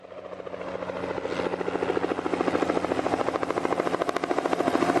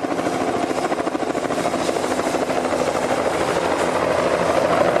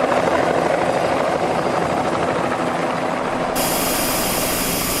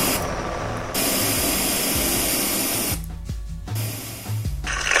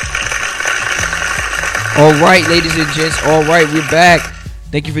All right, ladies and gents. All right, we're back.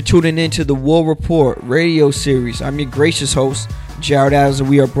 Thank you for tuning in to the War Report radio series. I'm your gracious host, Jared Adams, and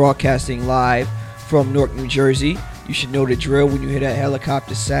we are broadcasting live from Newark, New Jersey. You should know the drill when you hear that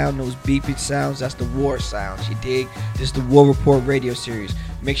helicopter sound, those beeping sounds. That's the war sounds. You dig? This is the War Report radio series.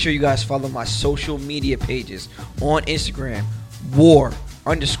 Make sure you guys follow my social media pages on Instagram,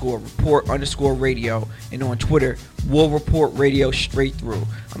 War_Report_radio, and on Twitter, War Report Radio straight through. I'm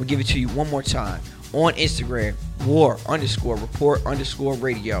gonna give it to you one more time. On Instagram,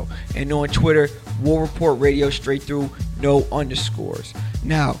 War_Report_radio, and on Twitter, War Report Radio straight through, no underscores.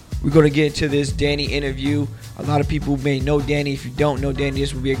 Now, we're going to get into this Danny interview. A lot of people may know Danny. If you don't know Danny,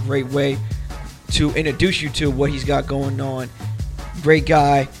 this would be a great way to introduce you to what he's got going on. Great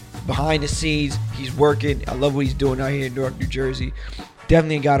guy, behind the scenes, he's working. I love what he's doing out here in Newark, New Jersey.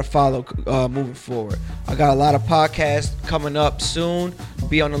 Definitely got to follow moving forward. I got a lot of podcasts coming up soon.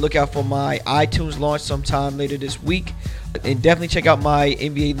 Be on the lookout for my iTunes launch sometime later this week. And definitely check out my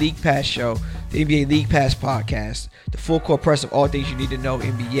NBA League Pass show, the NBA League Pass podcast. The full court press of all things you need to know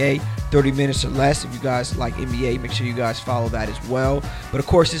NBA, 30 minutes or less. If you guys like NBA, make sure you guys follow that as well. But of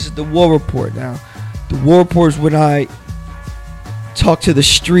course, this is the War Report now. The War Report is when I talk to the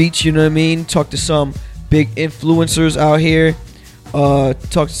streets, you know what I mean? Talk to some big influencers out here.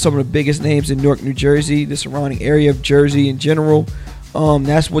 Talk to some of the biggest names in Newark, New Jersey, the surrounding area of Jersey in general.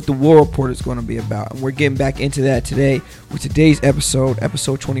 That's what the War Report is going to be about. And we're getting back into that today with today's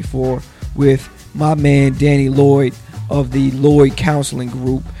episode 24, with my man Danny Lloyd of the Lloyd Counseling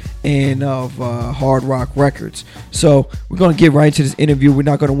Group and of Hard Rock Records. So we're going to get right into this interview. We're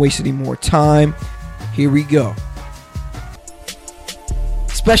not going to waste any more time. Here we go.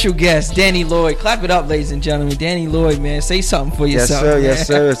 Special guest, Danny Lloyd. Clap it up, ladies and gentlemen. Danny Lloyd, man. Say something for yourself. Yes, sir. Man. Yes,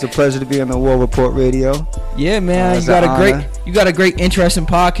 sir. It's a pleasure to be on the War Report Radio. Yeah, man. You got a great, interesting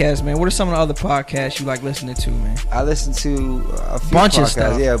podcast, man. What are some of the other podcasts you like listening to, man? I listen to a few bunch podcasts. Of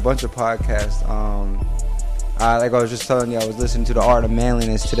stuff. Yeah, a bunch of podcasts. Like I was just telling you, I was listening to The Art of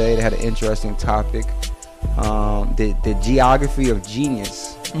Manliness today. They had an interesting topic. The geography of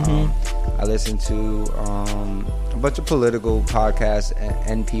genius. Mm-hmm. I listened to a bunch of political podcasts,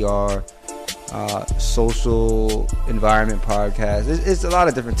 NPR, social environment podcasts. It's a lot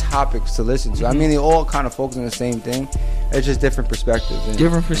of different topics to listen to. I mean, they all kind of focus on the same thing. It's just different perspectives.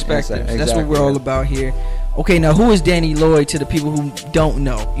 Different perspectives. Exactly. That's what we're all about here. Okay, now who is Danny Lloyd to the people who don't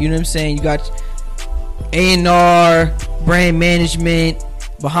know? You know what I'm saying? You got A&R, brand management,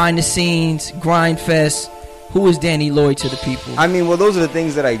 behind the scenes, grind fest. Who is Danny Lloyd to the people? I mean, well, those are the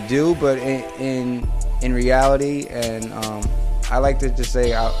things that I do, but in reality, and I like to just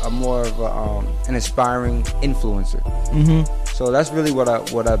say I'm more of an aspiring influencer. Mm-hmm. So that's really what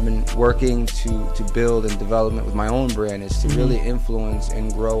I've been working to build and development with my own brand, is to really influence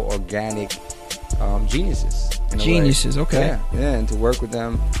and grow organic geniuses. Geniuses, okay. Yeah, and to work with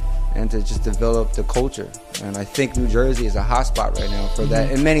them and to just develop the culture. And I think New Jersey is a hotspot right now for that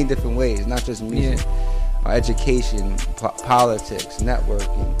in many different ways, not just music. Yeah. Education, politics,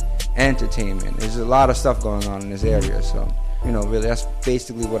 networking, entertainment. There's a lot of stuff going on in this area. So, really, that's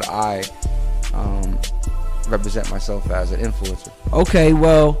basically what I represent myself as, an influencer. Okay,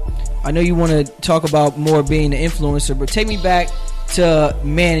 well, I know you want to talk about more being an influencer, but take me back to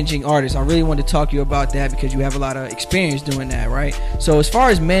managing artists. I really want to talk to you about that because you have a lot of experience doing that, right? So as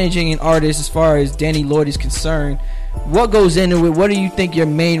far as managing an artist, as far as Danny Lloyd is concerned, what goes into it? What do you think your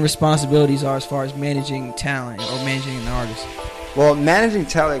main responsibilities are as far as managing talent or managing an artist? Well, managing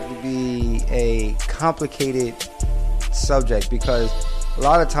talent would be a complicated subject because a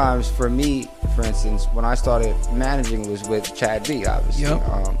lot of times for me, for instance, when I started managing was with Chad B, obviously,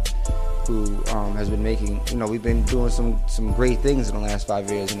 who has been making, we've been doing some great things in the last 5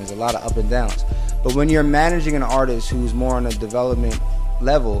 years, and there's a lot of up and downs. But when you're managing an artist who's more on a development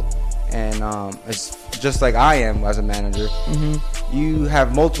level, and it's just like I am as a manager, you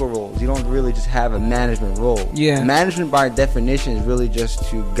have multiple roles. You don't really just have a management role. Yeah. Management by definition is really just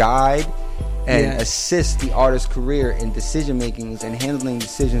to guide and assist the artist's career in decision makings and handling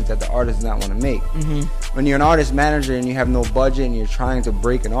decisions that the artist does not want to make. When you're an artist manager and you have no budget and you're trying to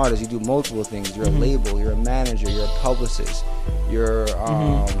break an artist, you do multiple things. You're a label, you're a manager, you're a publicist, you're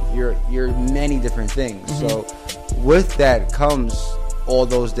many different things. So with that comes all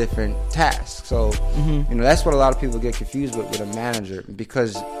those different tasks. So that's what a lot of people get confused with a manager,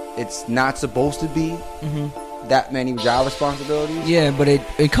 because it's not supposed to be that many job responsibilities. Yeah, but it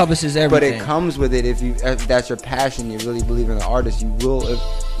encompasses everything. But it comes with it. If that's your passion, you really believe in the artist, you will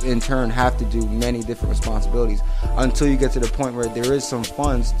in turn have to do many different responsibilities until you get to the point where there is some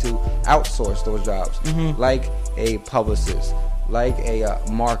funds to outsource those jobs, like a publicist, like a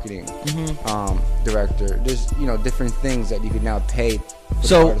marketing director. There's different things that you can now pay.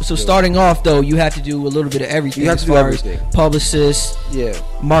 So starting off though, you have to do a little bit of everything. You have to do everything. Publicist,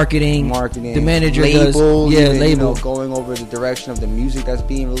 marketing, the manager label, does, label, going over the direction of the music that's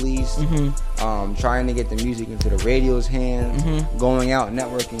being released, trying to get the music into the radio's hands, going out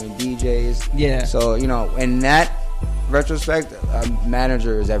networking with DJs. Yeah. So in that retrospect, a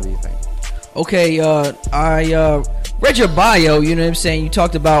manager is everything. Okay, I read your bio, you know what I'm saying? You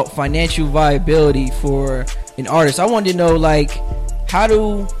talked about financial viability for an artist. I wanted to know, like, how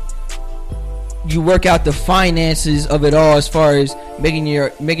do you work out the finances of it all, as far as making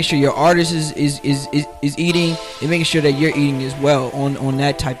sure your artist is eating, and making sure that you're eating as well on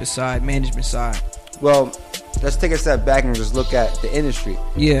that type of side, management side? Well, let's take a step back and just look at the industry.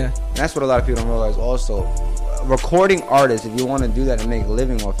 Yeah. And that's what a lot of people don't realize also. Recording artists, if you want to do that and make a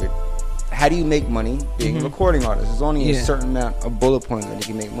living off it, how do you make money being a recording artist? There's only a certain amount of bullet points that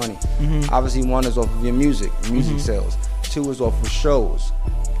you can make money. Obviously, one is off of your music sales. 2 is off of shows,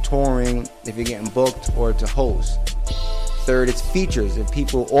 touring, if you're getting booked or to host. 3rd, it's features. If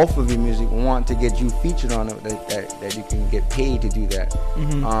people off of your music want to get you featured on it, that you can get paid to do that.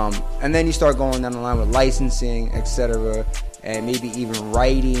 And then you start going down the line with licensing, etc., and maybe even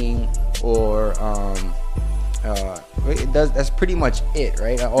writing or that's pretty much it,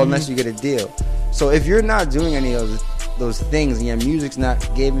 right? Or unless you get a deal. So if you're not doing any of those things and your music's not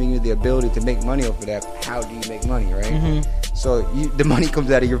giving you the ability to make money off of that, how do you make money, right? So the money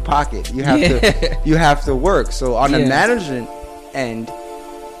comes out of your pocket. You have to work. So on the management end,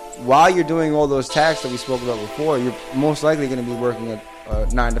 while you're doing all those tasks that we spoke about before, you're most likely going to be working a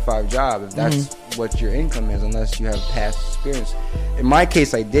 9-to-5 job if that's what your income is, unless you have past experience. In my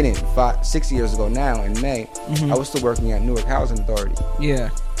case, I didn't. 6 years ago now, in May, I was still working at Newark Housing Authority. Yeah.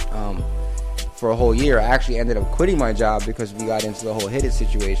 For a whole year. I actually ended up quitting my job because we got into the whole Hit It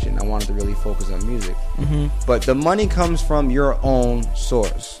situation. I wanted to really focus on music. But the money comes from your own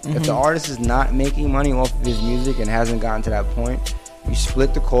source. If the artist is not making money off of his music and hasn't gotten to that point, you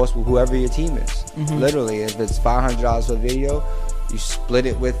split the cost with whoever your team is. Literally, if it's $500 for a video, you split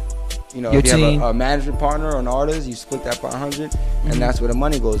it with, if you have a management partner or an artist, you split that $500, and that's where the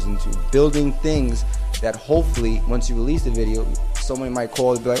money goes into. Building things that hopefully, once you release the video, somebody might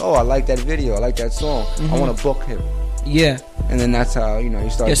call and be like, oh, I like that video, I like that song, I want to book him. Yeah. And then that's how, you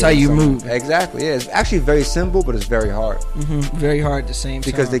start. That's how you move. Exactly. Yeah. It's actually very simple, but it's very hard. Very hard at the same time.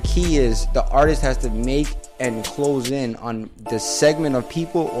 Because the key is the artist has to make and close in on the segment of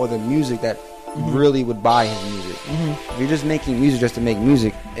people or the music that really would buy his music. If you're just making music just to make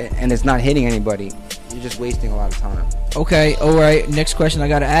music and it's not hitting anybody, you're just wasting a lot of time. Okay, all right. Next question I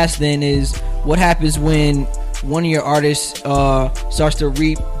gotta ask then is, what happens when one of your artists starts to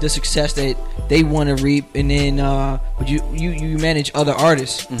reap the success that they want to reap, and then but you manage other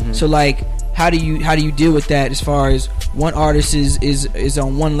artists? So like, how do you deal with that, as far as one artist is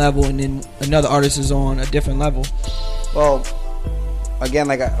on one level and then another artist is on a different level? Well, again,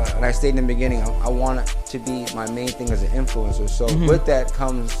 like I stated in the beginning, I want it to be my main thing as an influencer. So with that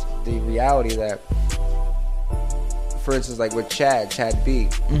comes the reality that, for instance, like with Chad B,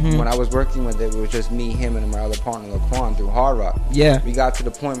 when I was working with it was just me, him, and my other partner Laquan through Hard Rock. Yeah. We got to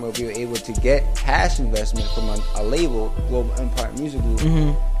the point where we were able to get cash investment from a label, Global Empire Music Group,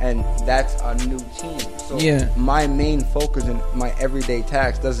 and that's a new team. So my main focus in my everyday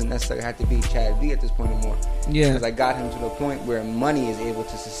task doesn't necessarily have to be Chad B at this point anymore. Yeah. Because I got him to the point where money is able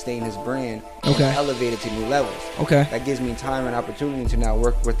to sustain his brand and elevate it to new levels. Okay. That gives me time and opportunity to now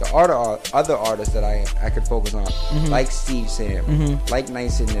work with the other artists that I could focus on. Like Steve Sam, like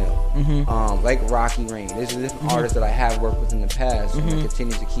Nice and Nil, like Rocky Rain. These are different artists that I have worked with in the past and I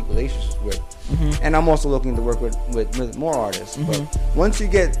continue to keep relationships with. And I'm also looking to work with more artists. But once you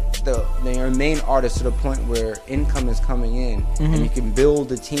get your main artist to the point where income is coming in and you can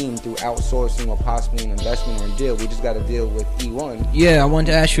build a team through outsourcing or possibly an investment or a deal, we just got to deal with E1. Yeah, I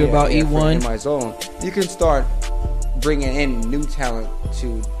wanted to ask you about E1. In my zone, you can start bringing in new talent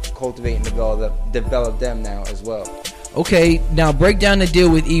to cultivate and develop them now as well. Okay, now break down the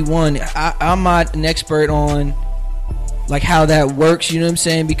deal with E1. I'm not an expert on like how that works, you know what I'm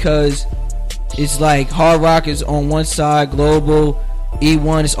saying? Because it's like Hard Rock is on one side, Global,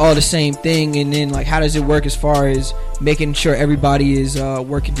 E1 is all the same thing, and then like how does it work as far as making sure everybody is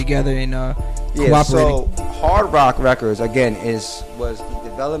working together and cooperating? So Hard Rock Records again was the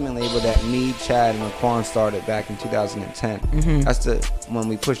development label that me, Chad, and Laquan started back in 2010. That's when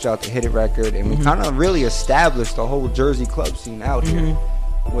we pushed out the Hit It record, and we kind of really established the whole Jersey club scene out here.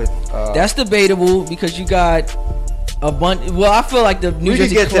 With that's debatable because you got a bunch. Well, I feel like the New We could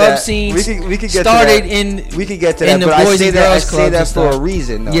Jersey get to club that. scene We could get started to that. in. We could get to in that, the but I Boys say and that Girls Clubs and for a stuff.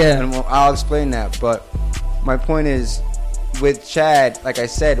 reason, though. Yeah. And I'll explain that. But my point is, with Chad, like I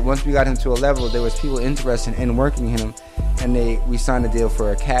said, once we got him to a level, there was people interested in working him, and we signed a deal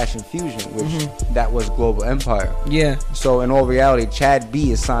for a cash infusion, which that was Global Empire. Yeah. So in all reality, Chad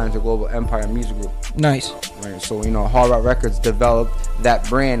B is signed to Global Empire Music Group. Nice. Right. So Hard Rock Records developed that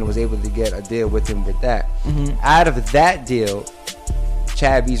brand, was able to get a deal with him with that. Out of that deal,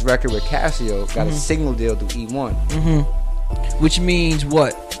 Chad B's record with Casio got a single deal through E1. Which means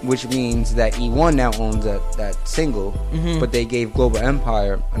what? Which means that E1 now owns that single, but they gave Global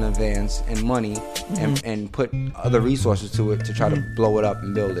Empire an advance and money and put other resources to it to try to blow it up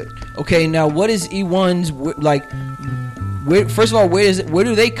and build it. Okay, now what is E1's like? First of all, where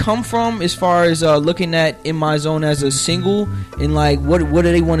do they come from as far as looking at In My Zone as a single, and like what do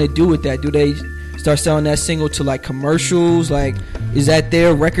they want to do with that? Do they start selling that single to like commercials? Like, is that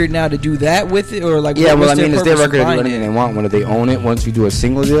their record now to do that with it, or like? Yeah, well, I their mean, it's their purpose of record to do buying anything it? they want when they own it. Once you do a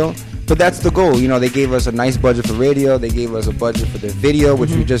single deal, but that's the goal. They gave us a nice budget for radio. They gave us a budget for the video,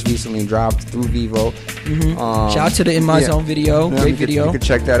 which we just recently dropped through Vivo. Shout out to the In My Zone video, great video. You could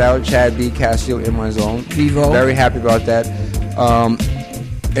check that out. Chad B, Casio, In My Zone. Vivo. Very happy about that.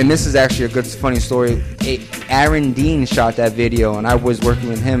 And this is actually a good, funny story. Aaron Dean shot that video, and I was working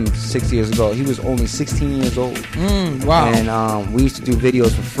with him 6 years ago. He was only 16 years old. Wow. And we used to do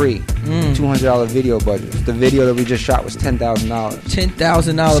videos for free. $200 video budgets. The video that we just shot was $10,000.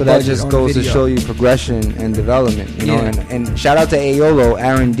 $10,000 So that just goes to show you progression and development. And shout out to Aolo,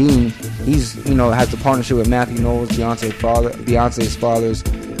 Aaron Dean. He's has a partnership with Matthew Knowles, Beyonce's father's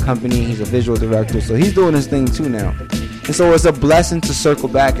company. He's a visual director, so he's doing his thing too now. And so it's a blessing to circle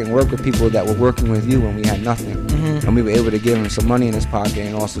back and work with people that were working with you when we had nothing, and we were able to give him some money in his pocket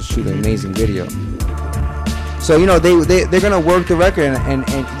and also shoot an amazing video. So they're gonna work the record, and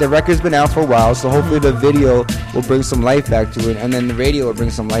the record's been out for a while. So hopefully the video will bring some life back to it, and then the radio will bring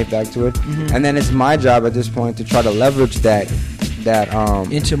some life back to it. And then it's my job at this point to try to leverage that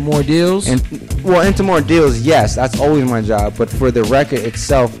into more deals. Into more deals. Yes, that's always my job. But for the record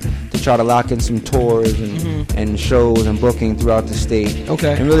itself, to try to lock in some tours and shows and booking throughout the state.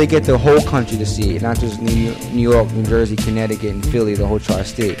 Okay. And really get the whole country to see it, not just New York, New Jersey, Connecticut, and Philly, the whole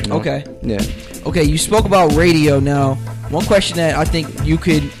tri-state. Okay. Yeah. Okay, you spoke about radio now. One question that I think you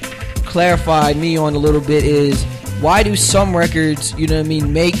could clarify me on a little bit is, why do some records,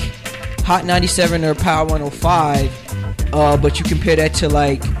 make Hot 97 or Power 105, but you compare that to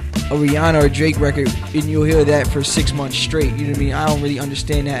like a Rihanna or Drake record and you'll hear that for 6 months straight? You know what I mean? I don't really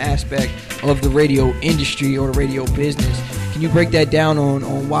understand that aspect of the radio industry or the radio business. Can you break that down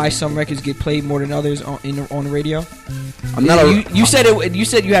on why some records get played more than others on the radio? You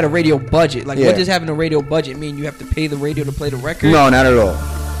said you had a radio budget. Like, what does having a radio budget mean? You have to pay the radio to play the record? No, not at all.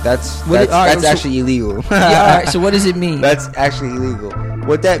 That's actually illegal. Yeah, all right. So what does it mean? That's actually illegal.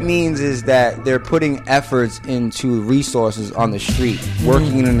 What that means is that they're putting efforts into resources on the street,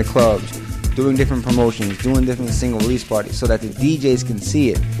 working in the clubs, doing different promotions, doing different single release parties so that the DJs can see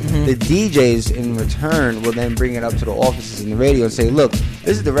it. The DJs in return will then bring it up to the offices in the radio and say, look,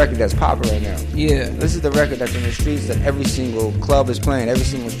 this is the record that's popping right now. Yeah. This is the record that's in the streets that every single club is playing, every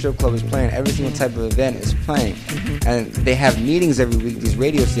single strip club is playing, every single type of event is playing. And they have meetings every week, these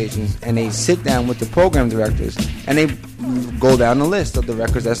radio stations, and they sit down with the program directors and they go down the list of the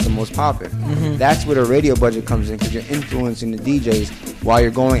records that's the most popular. That's where the radio budget comes in, because you're influencing the DJs while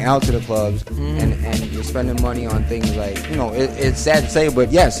you're going out to the clubs and you're spending money on things like, it's sad to say,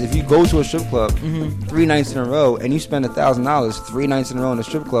 but yes, if you go to a strip club 3 nights in a row and you spend $1,000 3 nights in a row in a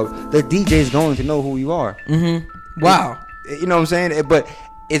strip club, the DJ is going to know who you are. Wow. You know what I'm saying? But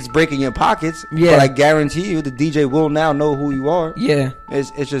it's breaking your pockets. Yeah. But I guarantee you, the DJ will now know who you are. Yeah.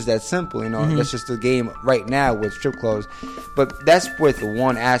 It's just that simple, That's just the game right now with strip clubs. But that's with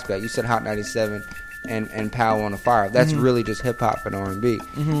one aspect. You said Hot 97 and Power on the Fire. That's really just hip hop and R&B.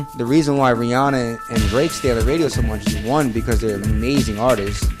 The reason why Rihanna and Drake stay on the radio so much is, one, because they're amazing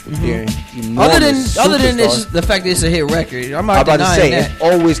artists. They're enormous other than superstars. the fact that it's a hit record. I'm not I'm about to denying say, that. it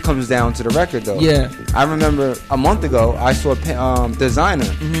always comes down to the record, though. Yeah. I remember a month ago, I saw Designer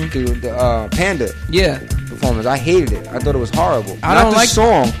do the Panda performance. I hated it. I thought it was horrible. Not the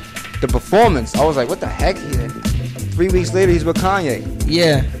song, the performance. I was like, what the heck? 3 weeks later, he's with Kanye.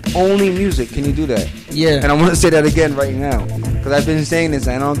 Yeah. Only music can you do that. Yeah. And I want to say that again right now, because I've been saying this,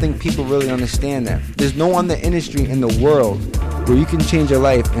 and I don't think people really understand that. There's no other industry in the world where you can change your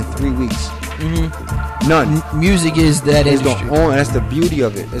life in 3 weeks. None. Music is that industry. That's the beauty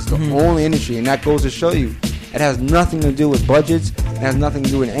of it. It's the only industry, and that goes to show you, it has nothing to do with budgets. It has nothing to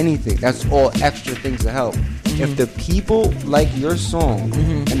do with anything. That's all extra things to help. To If the people like your song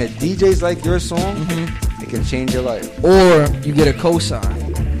and the DJs like your song, it can change your life. Or you get a cosign.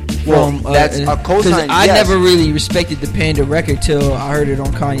 Well, that's a cosign. I never really respected the Panda record till I heard it on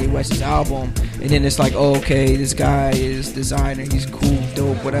Kanye West's album, and then it's like, oh, okay, this guy is designer, he's cool,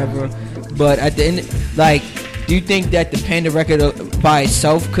 dope, whatever. But at the end, like, do you think that the Panda record by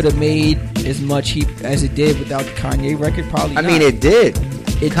itself could have made as much heat as it did without the Kanye record? Probably not. I mean, it did.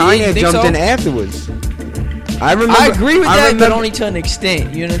 Kanye jumped in afterwards. I agree with that, but only to an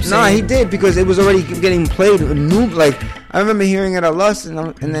extent. You know what I'm saying? No, he did, because it was already getting played. I remember hearing it at Lust,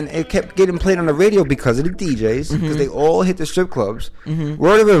 and then it kept getting played on the radio because of the DJs, because they all hit the strip clubs.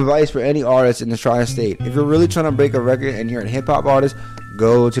 Word of advice for any artist in the Tri-State: if you're really trying to break a record and you're a hip hop artist,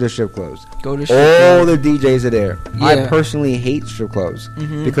 go to the strip clubs. All the DJs are there. Yeah. I personally hate strip clubs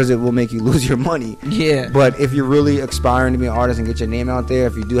because it will make you lose your money. Yeah. But if you're really aspiring to be an artist and get your name out there,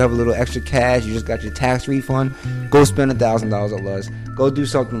 if you do have a little extra cash, you just got your tax refund, go spend $1,000 at Lust. Go do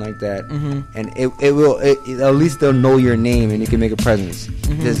something like that, and it will. At least they'll know your name, and you can make a presence.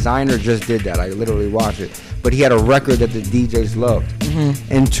 Designer just did that. I literally watched it, but he had a record that the DJs loved.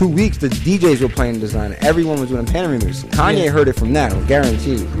 In 2 weeks, the DJs were playing Designer. Everyone was doing a Panda remix. Kanye heard it from that,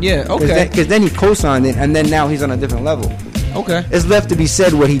 guaranteed. Yeah, okay. Because then he co-signed it, and then now he's on a different level. Okay. It's left to be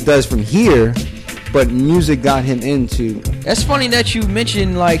said what he does from here, but music got him into. That's funny that you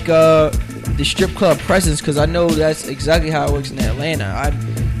mentioned like the strip club presence, because I know that's exactly how it works in Atlanta.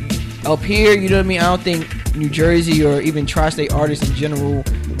 Up here, you know what I mean? I don't think New Jersey or even tri-state artists in general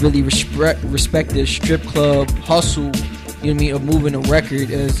really respect the strip club hustle, you know what I mean, of moving a record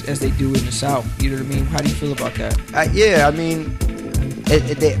as they do in the South. You know what I mean? How do you feel about that? Yeah, I mean,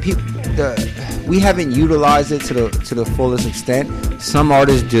 we haven't utilized it to the fullest extent. Some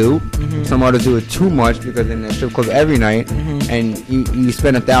artists do. Some artists do it too much, because in the strip club every night, and you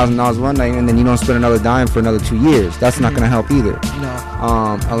spend $1,000 one night, and then you don't spend another dime for another 2 years. That's not going to help either.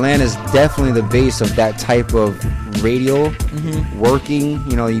 No. Atlanta's definitely the base of that type of radio working.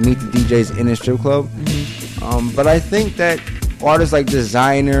 You know, you meet the DJs in a strip club. But I think that artists like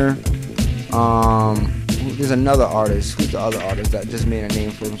Designer, there's another artist. Who's the other artist that just made a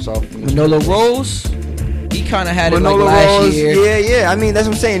name for himself? Manolo Rose. He kind of had Manolo it like last Rose, year. Yeah. I mean, that's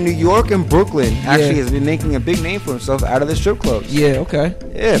what I'm saying. New York and Brooklyn actually has been making a big name for himself out of the strip clubs. Yeah. Okay.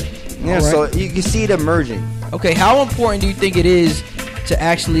 Yeah. Right. So you can see it emerging. Okay. How important do you think it is to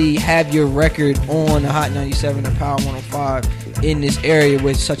actually have your record on the Hot 97 or Power 105 in this area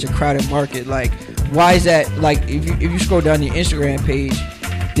with such a crowded market? Like, why is that? Like, if you scroll down your Instagram page,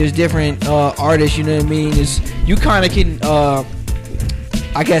 there's different artists, you know what I mean? You kind of can,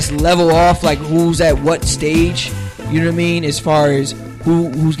 I guess, level off like who's at what stage, you know what I mean? As far as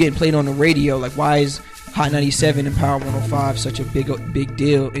who's getting played on the radio. Like, why is Hot 97 and Power 105 such a big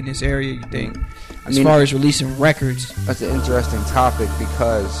deal in this area, you think? As far as releasing records. That's an interesting topic,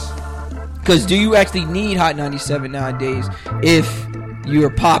 because do you actually need Hot 97 nowadays if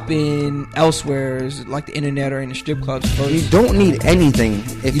you're popping elsewhere, like the internet or in the strip clubs first? You don't need anything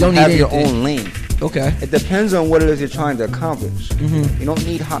if you have your own lane. Okay. It depends on what it is you're trying to accomplish. You don't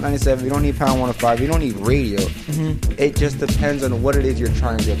need Hot 97. You don't need Power 105. You don't need radio. It just depends on what it is you're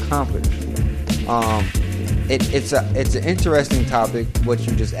trying to accomplish. It's an interesting topic what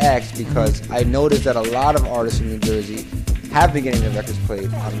you just asked, because I noticed that a lot of artists in New Jersey have been getting their records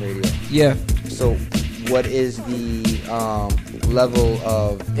played on radio. Yeah. So what is the level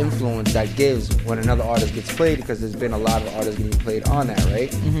of influence that gives when another artist gets played? Because there's been a lot of artists getting played on that,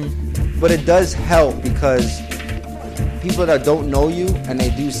 right? But it does help, because people that don't know you and they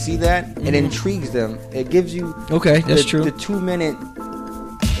do see that, it intrigues them. It gives you true. The 2-minute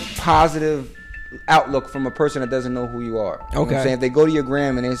positive outlook from a person that doesn't know who you are. You know what I'm saying? If they go to your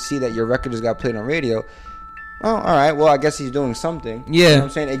gram and they see that your record just got played on radio, oh, all right, well, I guess he's doing something. Yeah. You know what I'm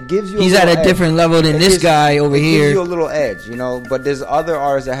saying? It gives you he's at a different level than this guy over here. It gives you a little edge, you know? But there's other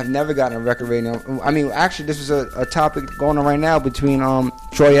artists that have never gotten a record radio. I mean, actually, this is a topic going on right now between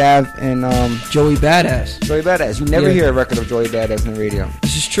Troy Ave and Joey Badass. Joey Badass. You never hear a record of Joey Badass on the radio.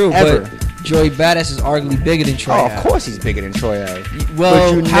 This is true, ever. But Joey Badass is arguably bigger than Troy Ave. Of course he's bigger than Troy Ave.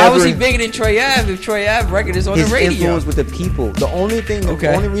 Well, how is he bigger than Troy Ave if Troy Ave record is on the radio? His influence with the people. The only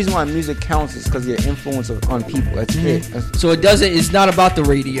reason why music counts is because of your influence on people. That's it. So it's not about the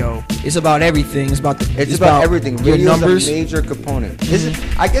radio. It's about everything. It's about everything. Your Radio's numbers. A major component.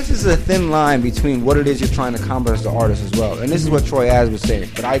 I guess this is a thin line between what it is you're trying to accomplish as the artist as well. And this is what Troy Ave was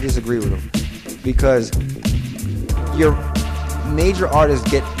saying, but I disagree with him, because your major artists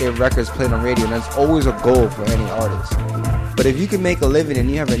get their records played on radio, and that's always a goal for any artist. But if you can make a living and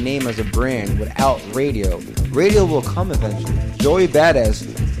you have a name as a brand without radio will come eventually. Joey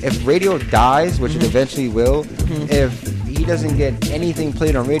Badass if radio dies, which it eventually will, if he doesn't get anything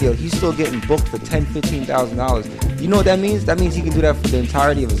played on radio, he's still getting booked for $10,000-$15,000. You know what that means? That means he can do that for the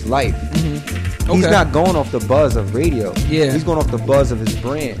entirety of his life. He's not going off the buzz of radio. Yeah. He's going off the buzz of his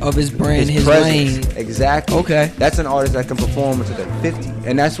brand. Of his brand, his presence. lane. Exactly. Okay. That's an artist that can perform until they're 50.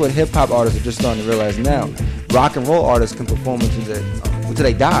 And that's what hip-hop artists are just starting to realize now. Rock and roll artists can perform until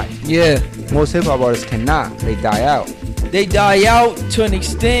they die. Yeah. Most hip-hop artists cannot. They die out. They die out to an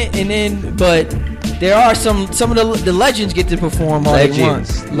extent, and then, but there are some of the legends get to perform all they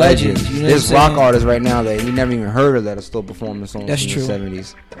want. Legends. You know There's rock artists right now that you never even heard of that are still performing songs That's from true. the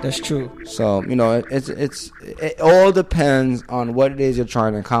 70s. That's true. So, you know, it all depends on what it is you're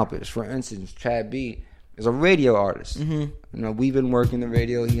trying to accomplish. For instance, Chad B is a radio artist. You know, we've been working the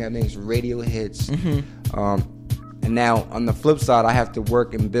radio. He makes radio hits. And now, on the flip side, I have to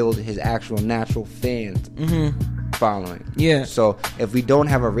work and build his actual natural fans following. Yeah. So, if we don't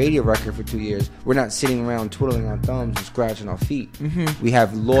have a radio record for 2 years, we're not sitting around twiddling our thumbs and scratching our feet. We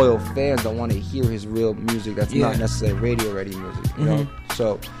have loyal fans that want to hear his real music that's not necessarily radio-ready music, you know?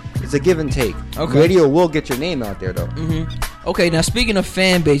 So, it's a give and take. Okay. Radio will get your name out there, though. Okay, now speaking of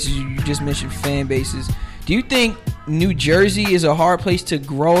fan bases, you just mentioned fan bases. Do you think New Jersey is a hard place to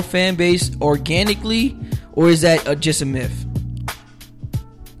grow a fan base organically, or is that just a myth?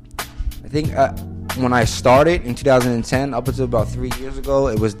 I think when I started in 2010, up until about 3 years ago,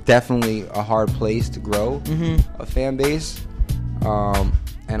 it was definitely a hard place to grow a fan base.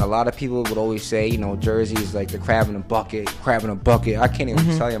 And a lot of people would always say, you know, Jersey is like the crab in a bucket. I can't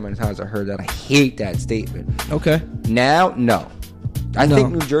even tell you how many times I heard that. I hate that statement. Okay. Now, no. I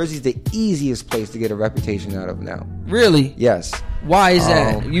think New Jersey's the easiest place to get a reputation out of now. Really? Yes. Why is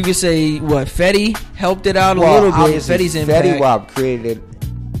that? You could say, what, Fetty helped it out a little bit. Fetty's impact. Fetty Wap created it.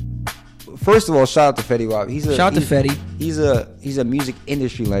 First of all, shout out to Fetty Wap. Shout out to Fetty. He's a music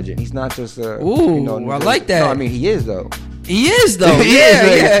industry legend. He's not just a... Ooh, you know, I like that. No, I mean, he is, though. He is, though.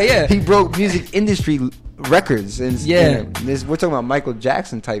 Yeah. He broke music industry records. And we're talking about Michael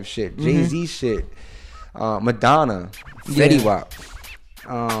Jackson type shit, Jay-Z shit, Madonna, Fetty Wap.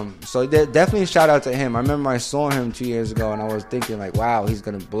 So definitely a shout out to him. I remember I saw him 2 years ago, and I was thinking like, wow, he's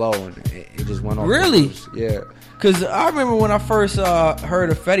gonna blow, and it just went off. Really? Yeah. Because I remember when I first heard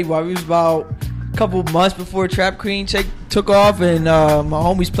of Fetty Wap, it was about a couple months before Trap Queen took off, and my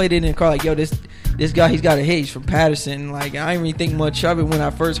homies played it in the car like, yo, this guy, he's got a hit. He's from Patterson. Like, I didn't really think much of it when I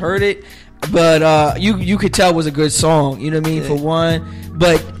first heard it, but you could tell it was a good song. You know what I mean? Yeah. For one.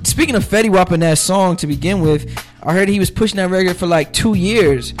 But speaking of Fetty Wap and that song to begin with, I heard he was pushing that record for like 2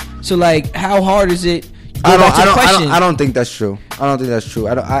 years. So like, how hard is it? I don't think that's true.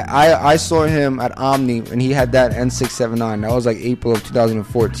 I saw him at Omni, and he had that N679. That was like April of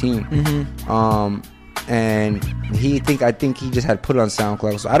 2014. And I think he just had put it on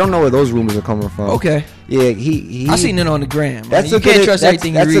SoundCloud. So I don't know where those rumors are coming from. Okay. Yeah, he I seen it on the gram. That's you can't trust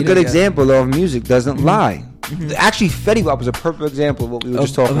everything you read. That's a good example though, of music doesn't lie. Actually, Fetty Wap was a perfect example of what we were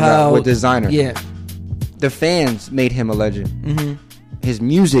just talking about with Designer. Yeah. The fans made him a legend. His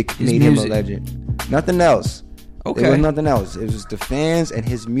music made him a legend. Nothing else. Okay. It was nothing else. It was the fans and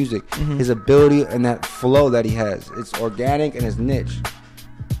his music, his ability and that flow that he has. It's organic and his niche.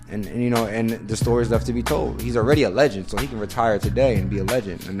 And you know, and the story's left to be told. He's already a legend, so he can retire today and be a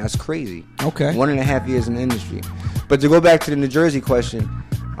legend, and that's crazy. Okay. 1.5 years in the industry. But to go back to the New Jersey question,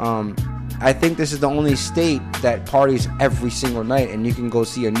 I think this is the only state that parties every single night, and you can go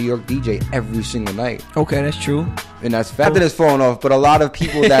see a New York DJ every single night. Okay, that's true. And that's fact that it's falling off. But a lot of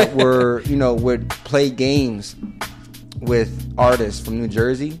people that were, you know, would play games with artists from New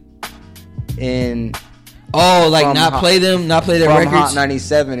Jersey, and not play their records. From Hot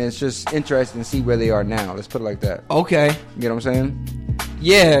 97, it's just interesting to see where they are now. Let's put it like that. Okay. You know what I'm saying?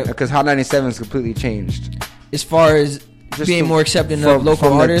 Yeah. Because Hot 97 is completely changed. As far as just being more accepting of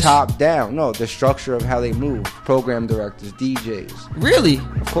local artists? From the top down. No, the structure of how they move. Program directors, DJs. Really?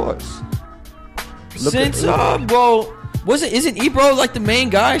 Of course. Isn't Ebro like the main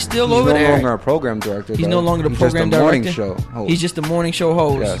guy still over there? He's no longer a program director. He's no longer the program director. He's just a morning show host. He's just a morning show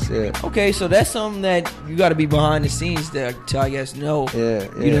host. Yes, yeah. Okay, so that's something that you got to be behind the scenes to, I guess, know. Yeah.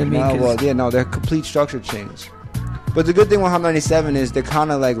 You know what I mean? Their complete structure changed. But the good thing with Hot 97 is they're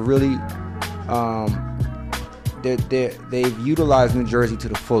kind of like really, they've utilized New Jersey to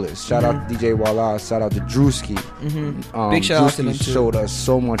the fullest. Shout out to DJ Wallace. Shout out to Drewski. Big shout out to him too. Showed us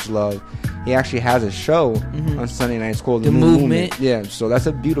so much love. He actually has a show on Sunday nights called The Movement. Yeah, so that's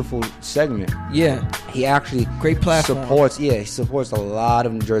a beautiful segment. Yeah, he actually great platform. He supports a lot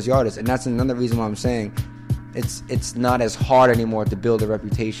of New Jersey artists, and that's another reason why I'm saying it's not as hard anymore to build a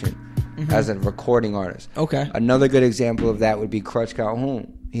reputation as a recording artist. Okay. Another good example of that would be Crutch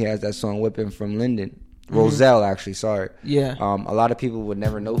Calhoun. He has that song "Whippin' from Linden." Roselle, actually, sorry. Yeah. A lot of people would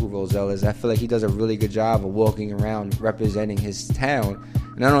never know who Roselle is. I feel like he does a really good job of walking around representing his town.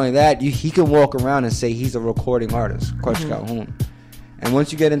 And not only that, he can walk around and say he's a recording artist, Crutch Calhoun. And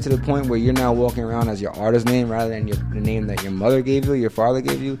once you get into the point where you're now walking around as your artist name rather than the name that your mother gave you, your father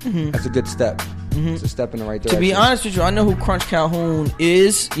gave you, that's a good step. It's a step in the right direction. To be honest with you, I know who Crutch Calhoun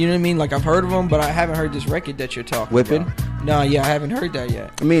is. You know what I mean? Like, I've heard of him, but I haven't heard this record that you're talking Whippin'? about. No, yeah, I haven't heard that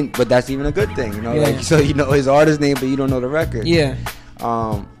yet. I mean, but that's even a good thing, you know? Yeah. Like, so you know his artist name, but you don't know the record. Yeah.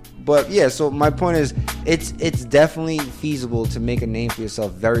 But yeah, so my point is, it's definitely feasible to make a name for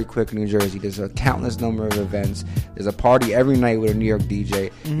yourself very quick in New Jersey. There's a countless number of events. There's a party every night with a New York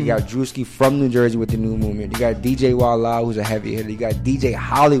DJ. You got Drewski from New Jersey with the New Movement. You got DJ Walla, who's a heavy hitter. You got DJ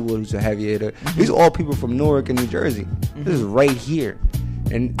Hollywood, who's a heavy hitter. These are all people from Newark and New Jersey. This is right here.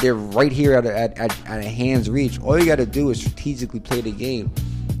 And they're right here at a hand's reach. All you got to do is strategically play the game.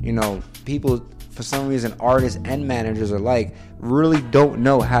 You know, people, for some reason, artists and managers alike really don't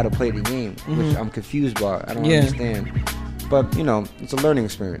know how to play the game, which I'm confused by. I don't understand. But, you know, it's a learning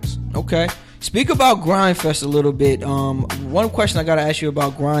experience. Okay. Speak about Grindfest a little bit. One question I got to ask you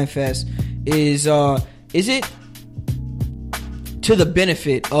about Grindfest is it to the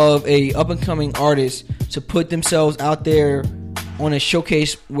benefit of a up-and-coming artist to put themselves out there on a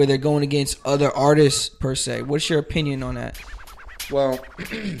showcase where they're going against other artists, per se? What's your opinion on that? Well,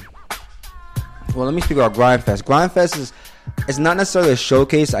 let me speak about Grindfest. Grindfest it's not necessarily a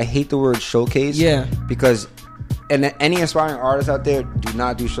showcase. I hate the word showcase. Yeah. Because any aspiring artists out there do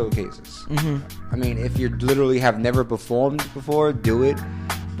not do showcases. I mean, if you literally have never performed before, do it.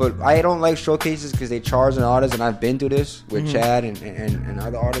 But I don't like showcases because they charge an artist, and I've been through this with Chad and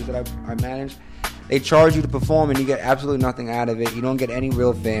other artists that I manage. They charge you to perform, and you get absolutely nothing out of it. You don't get any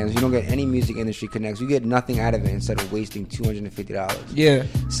real fans. You don't get any music industry connects. You get nothing out of it instead of wasting $250. Yeah.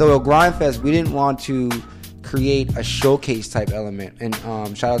 So at Grindfest, we didn't want to create a showcase type element. And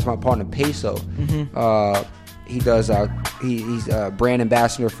shout out to my partner Peso. He does. He's a brand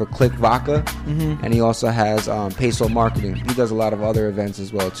ambassador for Click Vodka, and he also has Peso Marketing. He does a lot of other events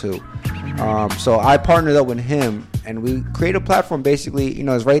as well too. So I partnered up with him, and we created a platform. Basically, you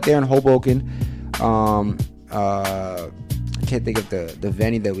know, it's right there in Hoboken. I can't think of the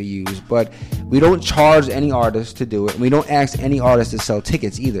venue that we use, but we don't charge any artist to do it. We don't ask any artist to sell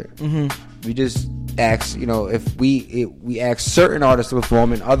tickets either. We just ask, you know, if we ask certain artists to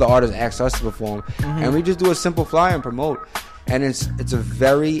perform and other artists ask us to perform, and we just do a simple flyer and promote. And it's a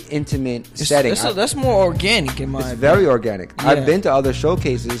very intimate setting. That's more organic in my opinion. It's very organic. Yeah. I've been to other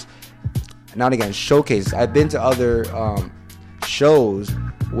showcases, not again showcases. I've been to other shows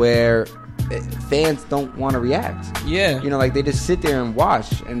where fans don't want to react. Yeah. You know, like they just sit there and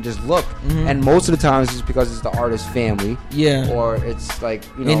watch and just look. And most of the times it's because it's the artist's family. Yeah. Or it's like,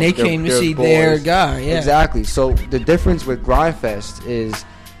 you know, and they came to see their guy. Yeah. Exactly. So the difference with Grindfest is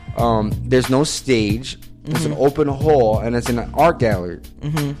there's no stage. It's an open hall, and it's in an art gallery.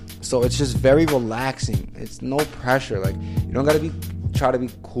 So it's just very relaxing. It's no pressure. Like, you don't got to try to be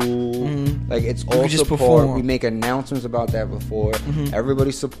cool. Like, it's all support. We make announcements about that before.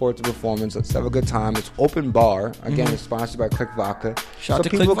 Everybody supports the performance. Let's have a good time. It's open bar. Again, it's sponsored by Click Vodka. Shout out to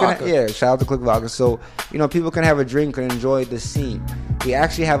Click Vodka. Shout out to Click Vodka. So, you know, people can have a drink and enjoy the scene. We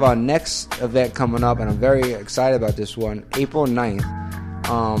actually have our next event coming up, and I'm very excited about this one. April 9th.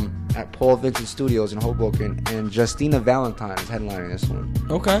 At Paul Vincent Studios in Hoboken, and Justina Valentine is headlining this one.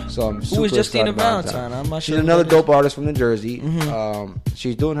 Okay. So I'm super excited. Who is Justina Valentine? She's another dope artist from New Jersey.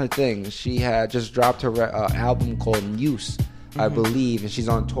 She's doing her thing. She had just dropped her album called Muse, I believe, and she's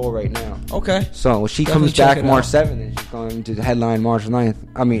on tour right now. Okay. So when she comes back March 7th, and she's going to headline April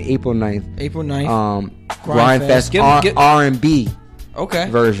 9th. April 9th. Grindfest R&B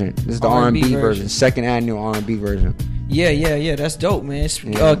version. This is the R&B version. Second annual R&B version. Yeah. That's dope, man.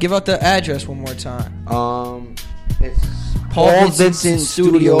 Give out the address one more time. It's Paul Vincent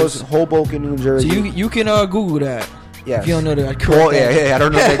Studios, Hoboken, New Jersey. So you can Google that. Yeah. If you don't know that. I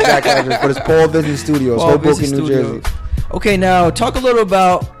don't know the exact address, but it's Paul Vincent Studios, Hoboken, New Jersey. Okay, now talk a little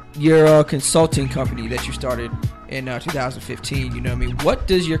about your consulting company that you started in 2015. You know what I mean? What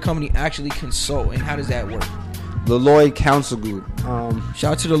does your company actually consult, and how does that work? The Lloyd Council Group.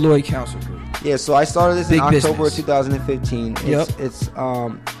 Shout out to the Lloyd Council Group. Yeah, so I started this in October of 2015.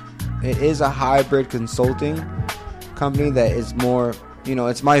 It is a hybrid consulting company that is more, you know,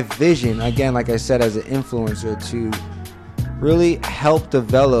 it's my vision, again, like I said, as an influencer, to really help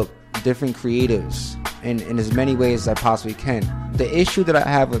develop different creatives in as many ways as I possibly can. the issue that I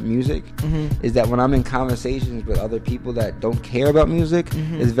have with music is that when I'm in conversations with other people that don't care about music,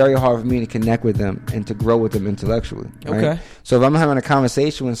 it's very hard for me to connect with them and to grow with them intellectually. Right? Okay. So if I'm having a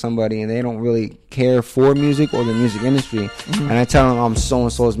conversation with somebody and they don't really care for music or the music industry, and I tell them I'm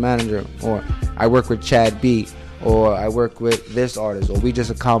so-and-so's manager, or I work with Chad B, or I work with this artist, or we just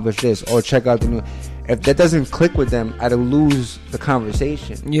accomplished this, or check out the new... If that doesn't click with them, I'd lose the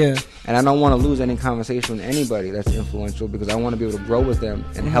conversation. Yeah. And I don't want to lose any conversation with anybody that's influential, because I want to be able to grow with them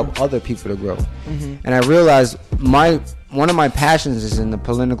and help other people to grow. And I realized one of my passions is in the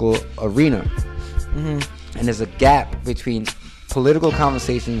political arena. And there's a gap between political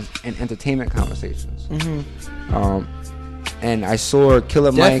conversations and entertainment conversations. And I saw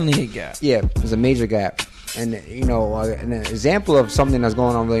Killer Mike. Definitely a gap. Yeah, there's a major gap. And, you know, an example of something that's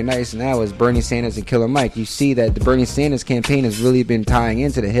going on really nice now is Bernie Sanders and Killer Mike. You see that the Bernie Sanders campaign has really been tying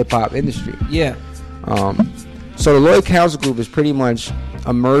into the hip-hop industry. Yeah. So the Lloyd Council Group is pretty much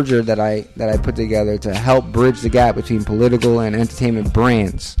a merger that I put together to help bridge the gap between political and entertainment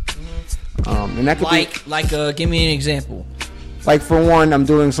brands. And that could give me an example. Like, for one, I'm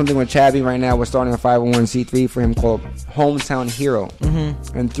doing something with Chabby right now. We're starting a 501c3 for him called Hometown Hero.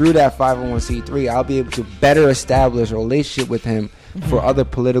 And through that 501c3, I'll be able to better establish a relationship with him for other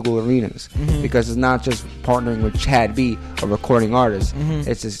political arenas. Because it's not just partnering with Chad B, a recording artist.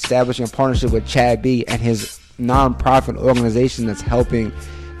 It's establishing a partnership with Chad B and his nonprofit organization that's helping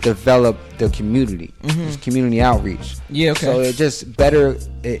develop the community, it's community outreach. Yeah, okay. So it just better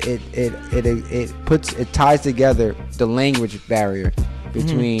it ties together the language barrier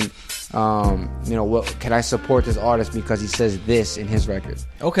between what can I support this artist because he says this in his record.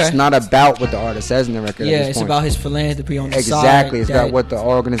 Okay. It's not about what the artist says in the record. Yeah, it's about his philanthropy on the side. Exactly. It's about what the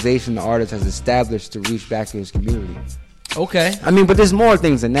organization the artist has established to reach back to his community. Okay. I mean, but there's more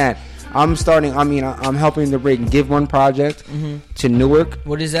things than that. I'm helping to bring Give One Project to Newark.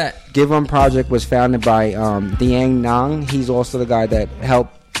 What is that? Give One Project was founded by Diang Nang. He's also the guy that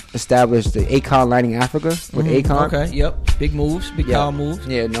helped establish the Akon Lighting Africa with Akon. Okay, yep. Big moves, power moves.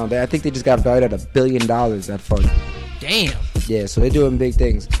 Yeah, no, I think they just got valued at $1 billion, that fund. Damn. Yeah, so they're doing big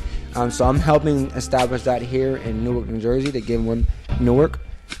things. So I'm helping establish that here in Newark, New Jersey, to Give One Newark.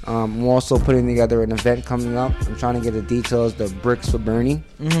 I'm also putting together an event coming up. I'm trying to get the details, the Bricks for Bernie.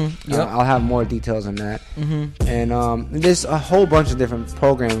 I'll have more details on that. And there's a whole bunch of different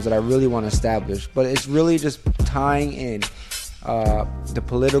programs that I really want to establish. But it's really just tying in the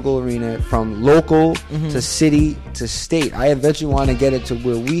political arena from local to city to state. I eventually want to get it to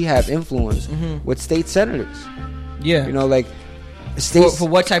where we have influence with state senators. Yeah. You know, like states. For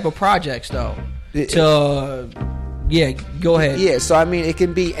what type of projects, though? Yeah, go ahead. Yeah, so I mean, it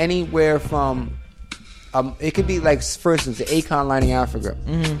can be anywhere from, it could be like, for instance, the Akon Lighting Africa.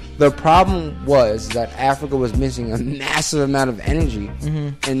 The problem was that Africa was missing a massive amount of energy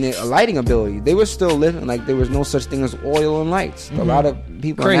and the lighting ability. They were still living like there was no such thing as oil and lights. A lot of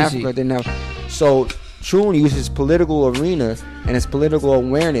people in Africa didn't have. So Troon used his political arena and his political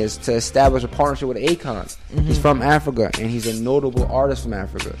awareness to establish a partnership with Akon. He's from Africa, and he's a notable artist from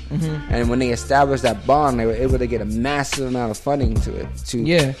Africa. And when they established that bond, they were able to get a massive amount of funding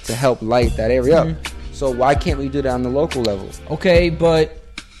to help light that area up. So why can't we do that on the local level? Okay, but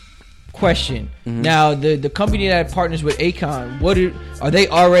question. Now, the company that partners with Akon, are they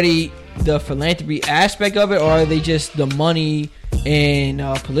already the philanthropy aspect of it, or are they just the money and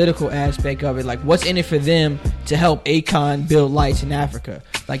political aspect of it? Like, what's in it for them to help Akon build lights in Africa?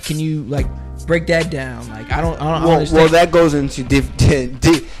 Like, can you break that down? Like, I don't understand. Well, that goes into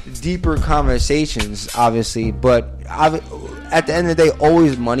deeper conversations, obviously, but at the end of the day,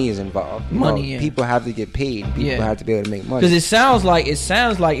 always money is involved. People have to get paid. People have to be able to make money. Because it sounds like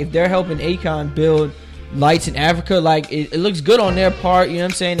if they're helping Akon build lights in Africa, like it looks good on their part. You know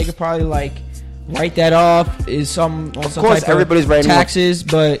what I'm saying? They could probably write that off. Is some on some type everybody's of taxes,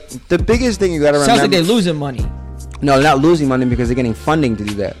 but the biggest thing you got to remember. Sounds like they're losing money. No, they're not losing money because they're getting funding to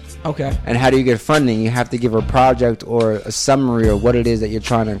do that. Okay. And how do you get funding? You have to give a project or a summary of what it is that you're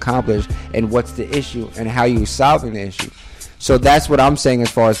trying to accomplish and what's the issue and how you're solving the issue. So that's what I'm saying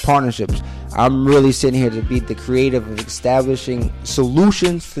as far as partnerships. I'm really sitting here to be the creative of establishing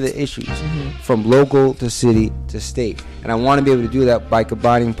solutions to the issues from local to city to state. And I want to be able to do that by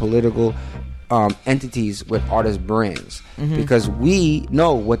combining political entities with artist brands because we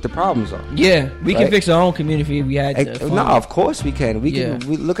know what the problems are. Yeah, we can fix our own community if we had to. No, of course we can. We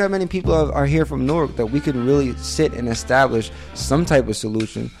look how many people are here from Newark that we can really sit and establish some type of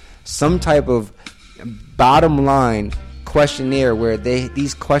solution, some type of bottom line questionnaire where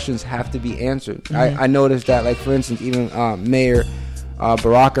these questions have to be answered. I noticed that, like, for instance, even Mayor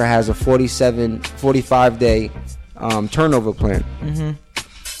Baraka has a 45 day turnover plan.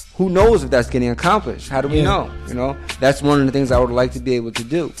 Who knows if that's getting accomplished? How do we know? You know, that's one of the things I would like to be able to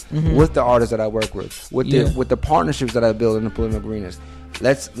do with the artists that I work with the partnerships that I build in the political arenas.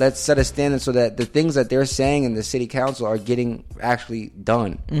 Let's set a standard so that the things that they're saying in the city council are getting actually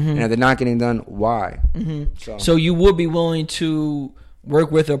done. And if they're not getting done, why? So you would be willing to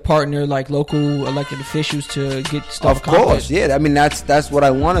work with a partner like local elected officials to get stuff accomplished? Of course, yeah. I mean, that's what I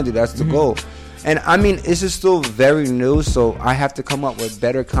want to do. That's the goal. And I mean, this is still very new, so I have to come up with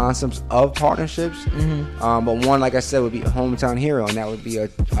better concepts of partnerships. But one, like I said, would be a Hometown Hero, and that would be a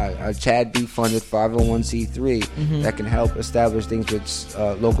Chad B funded 501c3 that can help establish things with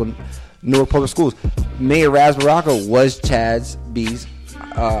local Newark public schools. Mayor Raz Baraka was Chad B's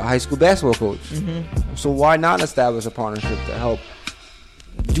high school basketball coach. So why not establish a partnership to help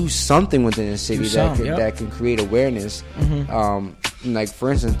do something within the city that can create awareness? Like,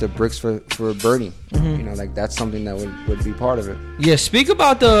 for instance, the bricks for Bernie. You know, like, that's something that would be part of it. Yeah, speak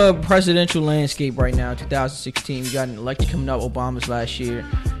about the presidential landscape right now, 2016. We got an election coming up, Obama's last year.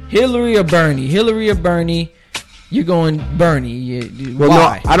 Hillary or Bernie? Hillary or Bernie? You're going Bernie.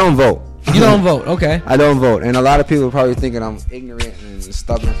 Why? No, I don't vote. You don't vote, okay. I don't vote. And a lot of people are probably thinking I'm ignorant and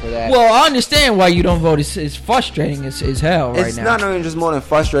stubborn for that. Well, I understand why you don't vote. It's frustrating as hell right now. It's not even just more than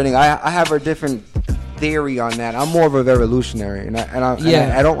frustrating. I have a different theory on that. I'm more of a revolutionary, and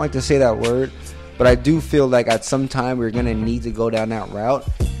I don't like to say that word, but I do feel like at some time we're going to need to go down that route.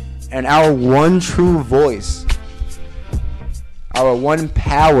 And our one true voice, our one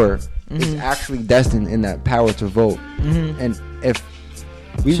power is actually destined in that power to vote. And if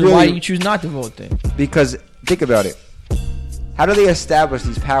we so why do you choose not to vote then? Because think about it. How do they establish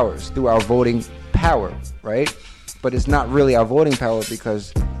these powers? Through our voting power, right? But it's not really our voting power,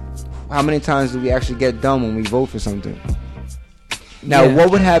 because how many times do we actually get done when we vote for something? Now,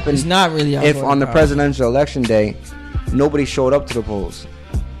 what would happen it's not really if on the presidential election day nobody showed up to the polls?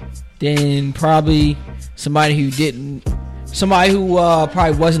 Then probably somebody who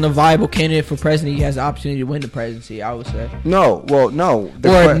probably wasn't a viable candidate for president, he has the opportunity to win the presidency, I would say. No. Or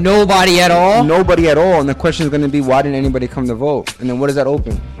nobody at all? Nobody at all. And the question is going to be, why didn't anybody come to vote? And then what does that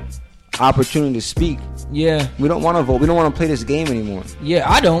open? Opportunity to speak. Yeah. We don't want to vote. We don't want to play this game anymore. Yeah,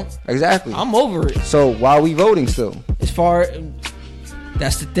 I don't. Exactly. I'm over it. So why are we voting still?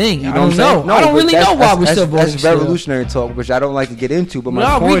 That's the thing. I don't know. No, I don't really know why we're still voting. That's revolutionary talk, which I don't like to get into. But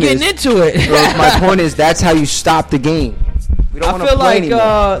my point we're getting into it. My point is, that's how you stop the game. We don't want to play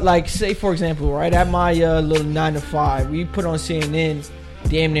anymore. Like, say for example, right at my little 9 to 5, we put on CNN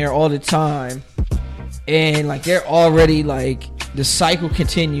damn near all the time, and like they're already like the cycle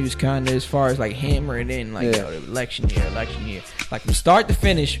continues kind of as far as like hammering in like election year, like from start to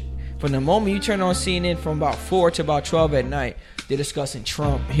finish. From the moment you turn on CNN from about 4 to about 12 at night, they're discussing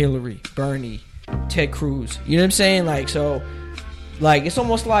Trump, Hillary, Bernie, Ted Cruz. You know what I'm saying? Like, so, like, it's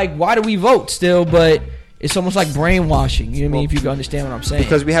almost like, why do we vote still? But it's almost like brainwashing. You know what I mean? If you can understand what I'm saying.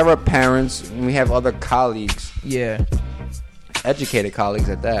 Because we have our parents and we have other colleagues. Yeah. Educated colleagues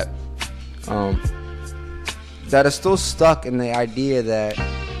at that. That are still stuck in the idea that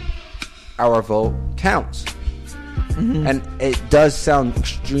our vote counts. And it does sound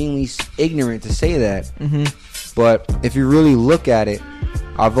extremely ignorant to say that, but if you really look at it,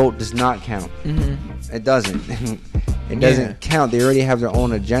 our vote does not count. It doesn't. It doesn't count. They already have their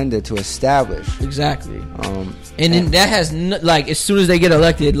own agenda to establish. Exactly. And then that has like, as soon as they get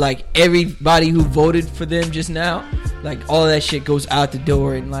elected, like everybody who voted for them just now, like all of that shit goes out the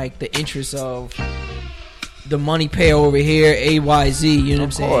door, and like the interest of the money payer over here, AYZ, you know what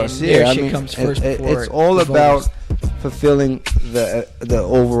I'm saying? Course, their shit comes first. It's all about fulfilling the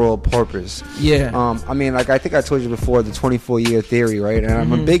overall purpose. I mean, like I think I told you before, the 24-year theory, right? And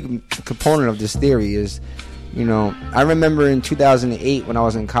I'm a big component of this theory. Is, you know, I remember in 2008 when I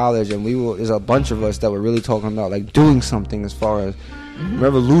was in college, and there's a bunch of us that were really talking about like doing something as far as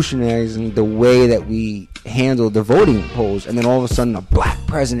revolutionizing the way that we handled the voting polls. And then all of a sudden, a black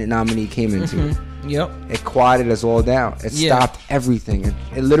president nominee came into it. It quieted us all down. It stopped everything.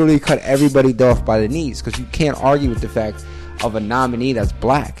 It literally cut everybody off by the knees, because you can't argue with the fact of a nominee that's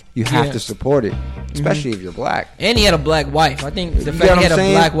black. You have to support it, especially if you're black. And he had a black wife. I think the fact he had a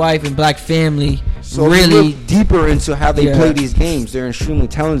black wife and black family. So really deeper into how they play these games. They're extremely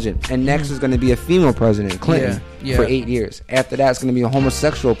intelligent. And next is going to be a female president, Clinton, for 8 years. After that, it's going to be a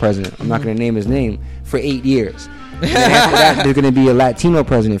homosexual president. I'm not going to name his name, for 8 years. And then after that, there's going to be a Latino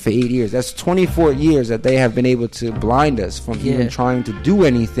president for 8 years. That's 24 years that they have been able to blind us from even trying to do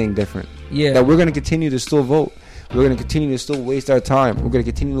anything different. That we're going to continue to still vote. We're going to continue to still waste our time. We're going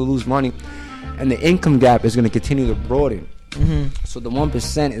to continue to lose money. And the income gap is going to continue to broaden. So the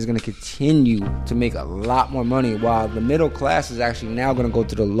 1% is going to continue to make a lot more money, while the middle class is actually now going to go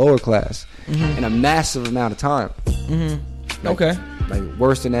to the lower class in a massive amount of time. Okay. Like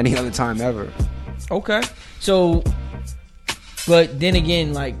worse than any other time ever. Okay. So, but then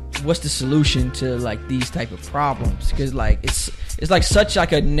again, like, what's the solution to like these type of problems? Because like it's like such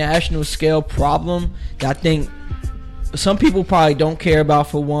like a national scale problem that I think some people probably don't care about,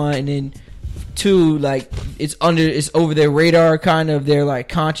 for one, and then two, like it's over their radar, kind of their like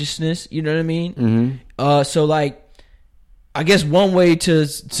consciousness. You know what I mean? So like, I guess one way to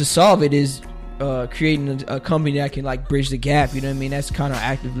solve it is creating a company that can like bridge the gap. You know what I mean? That's kind of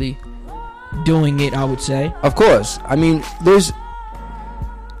actively doing it, I would say. Of course. I mean,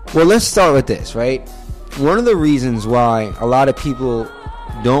 well, let's start with this, right? One of the reasons why a lot of people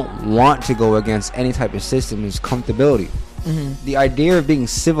don't want to go against any type of system is comfortability. The idea of being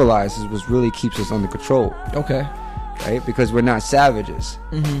civilized is what really keeps us under control. Okay. Right? Because we're not savages.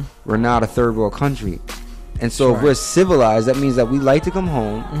 We're not a third world country. And so if we're civilized, that means that we like to come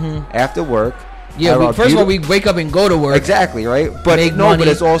home after work. Yeah, first of all, we wake up and go to work. Exactly, right? But but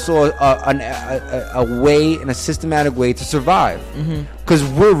it's also a way and a systematic way to survive. Because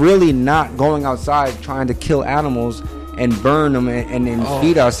we're really not going outside trying to kill animals and burn them and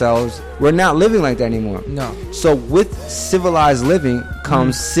feed ourselves. We're not living like that anymore. No. So with civilized living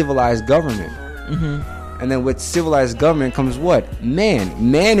comes civilized government. And then with civilized government comes what?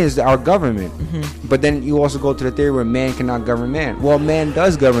 Man. Man is our government. But then you also go to the theory where man cannot govern man. Well, man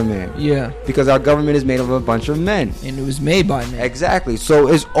does govern man. Yeah. Because our government is made of a bunch of men. And it was made by men. Exactly. So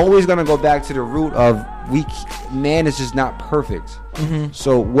it's always going to go back to the root of man is just not perfect.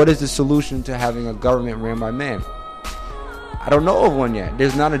 So what is the solution to having a government ran by man? I don't know of one yet.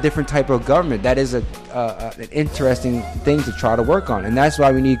 There's not a different type of government. That is an interesting thing to try to work on. And that's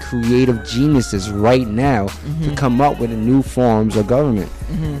why we need creative geniuses right now to come up with new forms of government.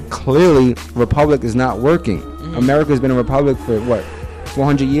 Clearly, republic is not working. America has been a republic for,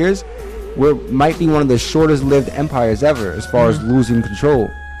 400 years? We might be one of the shortest lived empires ever as far as losing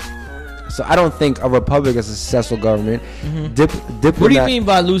control. So I don't think a republic is a successful government. What do you mean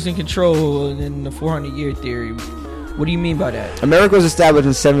by losing control in the 400-year theory? What do you mean by that? America was established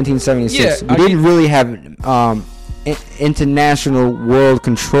in 1776. We didn't really have international world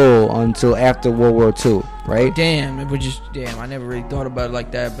control until after World War II, right? Damn, I never really thought about it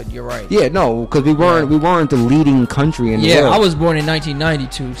like that, but you're right. Yeah, no, because we weren't the leading country in the world. Yeah, I was born in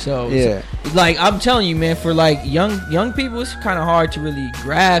 1992, so like I'm telling you, man, for like young people, it's kind of hard to really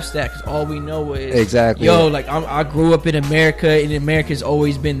grasp that, because all we know is like I grew up in America, and America's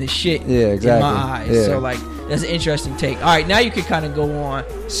always been the shit in my eyes. So like that's an interesting take. All right, now you can kind of go on.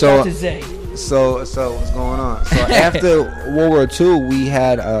 So what's going on? So after World War II, we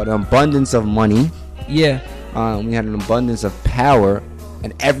had an abundance of money. Yeah. We had an abundance of power,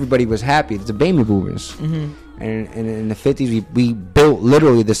 and everybody was happy. It's the baby boomers. And in the 50s, we built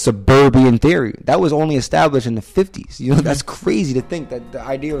literally the suburban theory. That was only established in the 50s. You know, that's crazy to think that the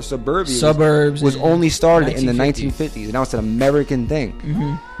idea of suburbs was only started in the 1950s, and that was an American thing.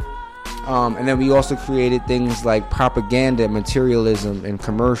 And then we also created things like propaganda, materialism, and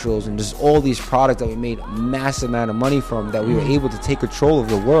commercials, and just all these products that we made a massive amount of money from, that we were able to take control of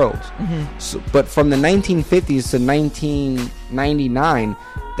the world. So, but from the 1950s to 1999,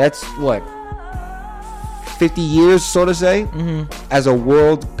 that's what, 50 years, so to say, as a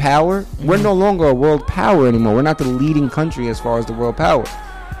world power. We're no longer a world power anymore. We're not the leading country as far as the world power.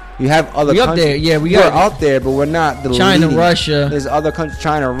 You have other countries. We're out there, but we're not the China, leading. Russia. There's other countries.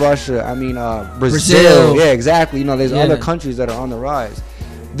 China, Russia. I mean, Brazil. Yeah, exactly. You know, there's other countries that are on the rise.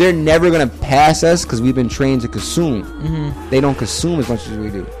 They're never gonna pass us because we've been trained to consume. They don't consume as much as we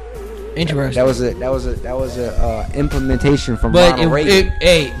do. Interesting. That was a implementation from Ronald Reagan.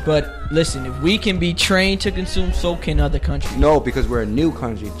 But listen, if we can be trained to consume, so can other countries. No, because we're a new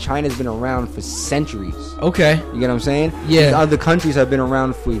country. China's been around for centuries. Okay. You get what I'm saying? Yeah. These other countries have been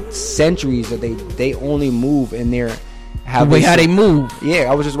around for centuries. That they only move in their how they move.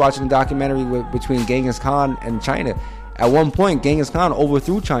 Yeah, I was just watching a documentary between Genghis Khan and China. At one point, Genghis Khan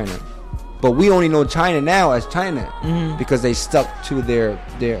overthrew China. But we only know China now as China because they stuck to their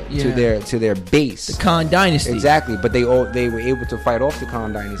base. The Khan Dynasty. Exactly, but they were able to fight off the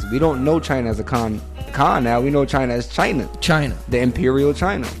Khan Dynasty. We don't know China as a Khan now. We know China as China. The Imperial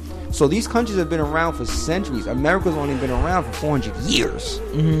China. So these countries have been around for centuries. America's only been around for 400 years.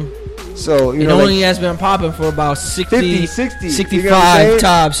 So it only has been popping for about 60, 65 you know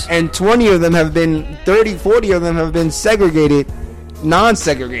tops. And 40 of them have been segregated.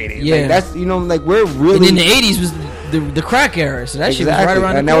 Non-segregated. Yeah. Like that's, you know, like we're really. And in the 80s was the crack era. So that shit was exactly. right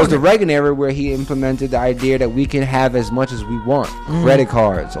around and the that corner. was the Reagan era where he implemented the idea that we can have as much as we want. Credit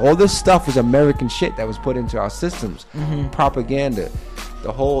cards, all this stuff was American shit that was put into our systems. Propaganda,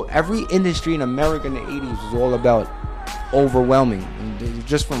 every industry in America in the 80s was all about overwhelming.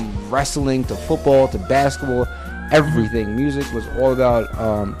 Just from wrestling to football to basketball, everything. Music was all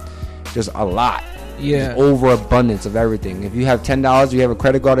about just a lot. Yeah. Overabundance of everything. If you have $10, you have a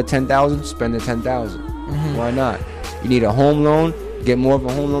credit card of $10,000, spend the $10,000. Why not? You need a home loan, get more of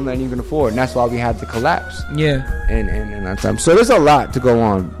a home loan than you can afford, and that's why we had the collapse. Yeah. And that time. So there's a lot to go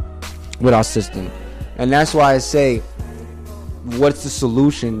on with our system, and that's why I say, what's the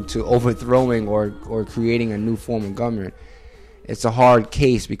solution to overthrowing or creating a new form of government? It's a hard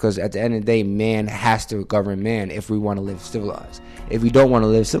case because at the end of the day, man has to govern man if we want to live civilized. If we don't want to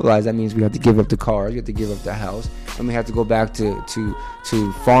live civilized, that means we have to give up the cars, we have to give up the house, and we have to go back to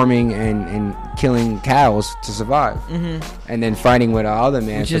farming and killing cows to survive, and then fighting with our other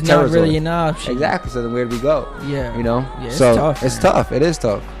man. Which is not really an option. Exactly. So then where do we go? Yeah. You know. Yeah, it's so tough, it's man. tough. It is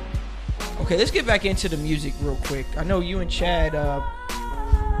tough. Okay, let's get back into the music real quick. I know you and Chad have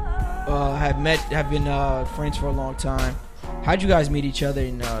been friends for a long time. How'd you guys meet each other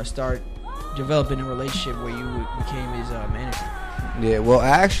and start developing a relationship where you became his manager? Yeah, well, I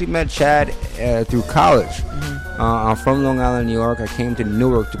actually met Chad through college. I'm from Long Island, New York. I came to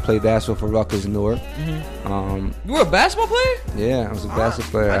Newark to play basketball for Rutgers in Newark. You were a basketball player? Yeah, I was a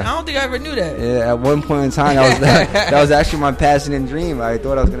basketball player. I don't think I ever knew that. Yeah, at one point in time, that was actually my passion and dream. I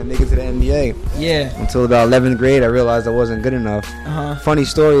thought I was going to make it to the NBA. Yeah. Until about 11th grade, I realized I wasn't good enough. Funny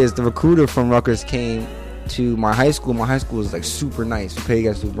story is the recruiter from Rutgers came to my high school. My high school was like super nice. We played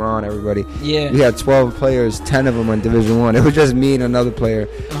against LeBron, everybody. Yeah. We had 12 players, 10 of them went Division 1. It was just me and another player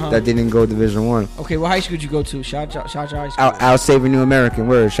that didn't go Division 1. Okay, what high school did you go to? Shout out high school. Al Saving New American.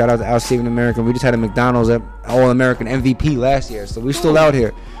 Word. Shout out to Al Saving American. We just had a McDonald's All-American MVP last year, so we're still out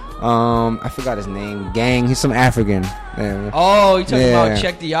here. I forgot his name. Gang. He's some African. Man. Oh, you talking about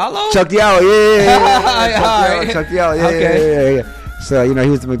Chuck Diallo? Chuck Diallo, yeah. Chuck Diallo, yeah. So, you know, he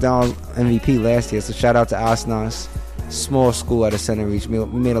was the McDonald's MVP last year. So, shout out to Asnas. Small school out of Center Reach. We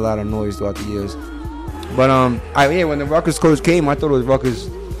made a lot of noise throughout the years. But, when the Rutgers coach came, I thought it was Rutgers,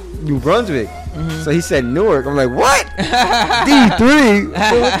 New Brunswick. So, he said Newark. I'm like, what? D3?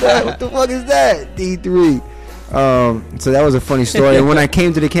 What the fuck is that? D3. So, that was a funny story. And when I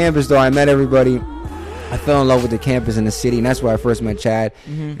came to the campus, though, I met everybody. I fell in love with the campus and the city, and that's where I first met Chad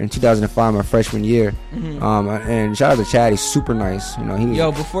in 2005, my freshman year. And shout out to Chad, he's super nice. You know, he was.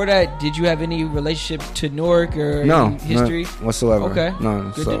 Yo, before that, did you have any relationship to Newark or no any history? None whatsoever. Okay,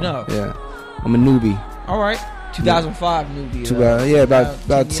 none. good to know. Yeah, I'm a newbie. All right, 2005 newbie.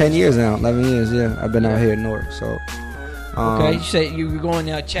 About 10 years now, 11 years. Yeah, I've been out here in Newark. So. Okay, you said you were going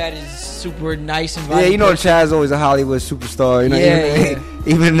out. Chad is super nice and yeah, you know, Chad's always a Hollywood superstar. You know,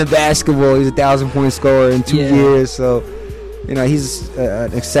 even in the basketball, he's a 1,000-point scorer in 2 years. So, you know, he's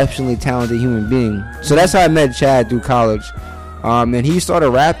an exceptionally talented human being. So that's how I met Chad through college. And he started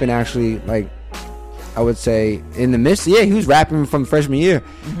rapping actually, like, I would say in the midst. Yeah, he was rapping from freshman year.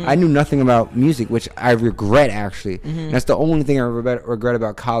 I knew nothing about music, which I regret actually. That's the only thing I regret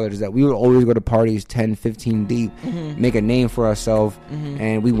about college, is that we would always go to parties 10, 15 deep, make a name for ourselves,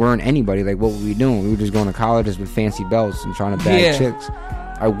 and we weren't anybody. Like, what were we doing? We were just going to colleges with fancy belts and trying to bag chicks.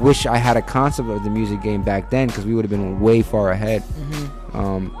 I wish I had a concept of the music game back then, because we would have been way far ahead.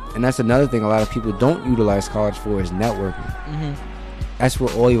 And that's another thing a lot of people don't utilize college for, is networking. That's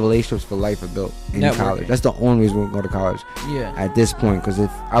where all your relationships for life are built, in college. That's the only reason we go to college at this point. Because if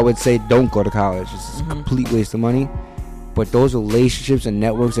I would say don't go to college, it's a complete waste of money. But those relationships and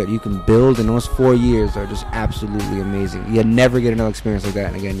networks that you can build in those 4 years are just absolutely amazing. You'll never get another experience like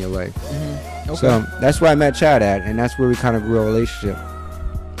that again in your life. Okay. So that's where I met Chad at, and that's where we kind of grew our relationship.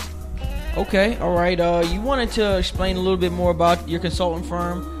 Okay, all right. You wanted to explain a little bit more about your consulting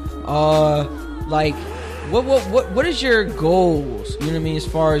firm, like. What is your goals? You know what I mean, as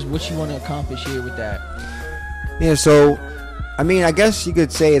far as what you want to accomplish here with that? Yeah, so I mean, I guess you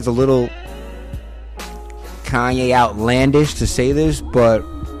could say it's a little Kanye outlandish to say this, but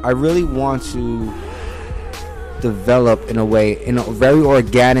I really want to develop in a very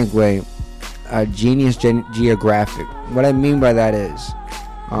organic way, a Genius Geographic. What I mean by that is,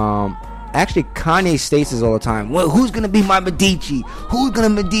 actually, Kanye states this all the time. Well, who's gonna be my Medici? Who's gonna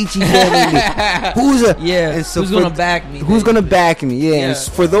Medici family me? Who's gonna back me? Who's gonna back me? Yeah. And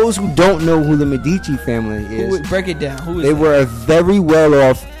for those who don't know who the Medici family is, break it down. They were a very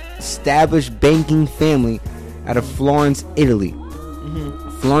well-off, established banking family out of Florence, Italy.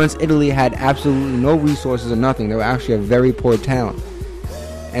 Florence, Italy had absolutely no resources or nothing. They were actually a very poor town.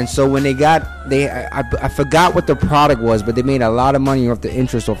 And so when I forgot what the product was, but they made a lot of money off the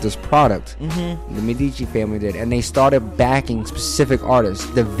interest of this product. Mm-hmm. The Medici family did, and they started backing specific artists.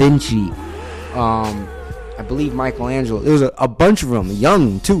 Da Vinci, I believe Michelangelo. There was a bunch of them,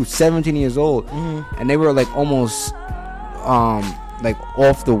 young too, 17 years old, and they were like almost like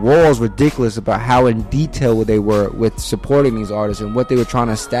off the walls, ridiculous about how in detail they were with supporting these artists and what they were trying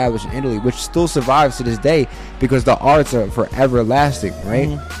to establish in Italy, which still survives to this day because the arts are forever lasting, right?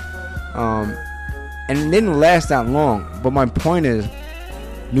 And it didn't last that long. But my point is,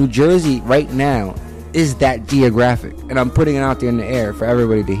 New Jersey right now is that geographic, and I'm putting it out there in the air for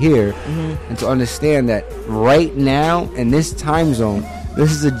everybody to hear and to understand that right now in this time zone,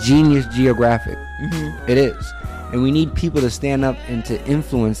 this is a genius geographic. It is. And we need people to stand up and to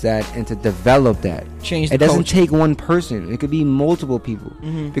influence that and to develop that. Change the It doesn't culture. take one person. It could be multiple people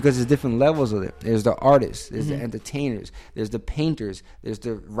because there's different levels of it. There's the artists, there's the entertainers, there's the painters, there's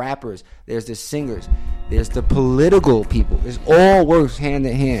the rappers, there's the singers, there's the political people. It all works hand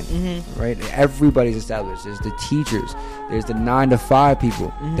in hand, right? Everybody's established. There's the teachers. There's the 9-to-5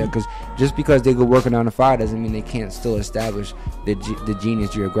 people. Because just because they go work a 9-to-5 doesn't mean they can't still establish the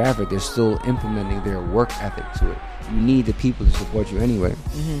genius geographic. They're still implementing their work ethic to it. You need the people to support you anyway.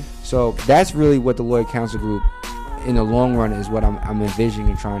 So that's really what the Lloyd Council Group in the long run is what I'm envisioning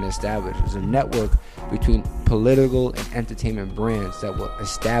and trying to establish. Is a network between political and entertainment brands that will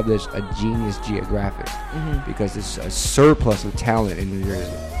establish a genius geographic, because it's a surplus of talent in New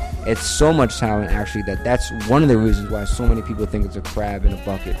Jersey. It's so much talent actually that's one of the reasons why so many people think it's a crab in a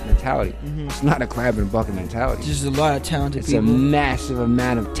bucket mentality. It's not a crab in a bucket mentality. Just a lot of talented It's people. a massive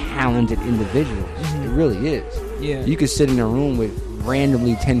amount of talented individuals. It really is. Yeah. You could sit in a room with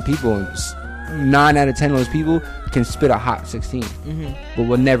randomly 10 people and 9 out of 10 of those people can spit a hot 16, but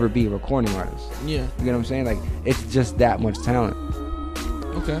will never be a recording artist. Yeah. You get what I'm saying? Like, it's just that much talent.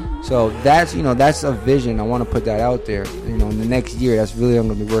 Okay. So that's a vision. I want to put that out there. In the next year, that's really what I'm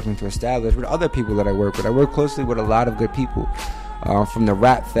going to be working to establish with other people that I work with. I work closely with a lot of good people, from the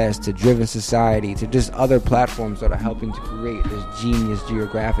Rap Fest to Driven Society to just other platforms that are helping to create this genius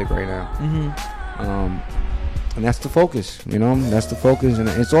geographic right now. And that's the focus. That's the focus, and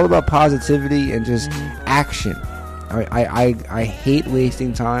it's all about positivity and just action. I hate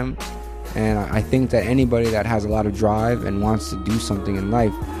wasting time. And I think that anybody that has a lot of drive and wants to do something in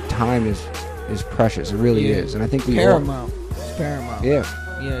life, time is precious. It really is. And I think we paramount. It's paramount. Yeah.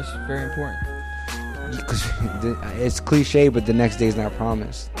 Yeah, it's very important. Because it's cliche, but the next day is not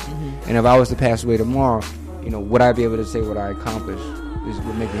promised. And if I was to pass away tomorrow, would I be able to say what I accomplished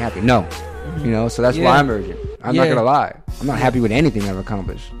would make me happy? No. So that's why I'm urgent. I'm not gonna lie. I'm not happy with anything I've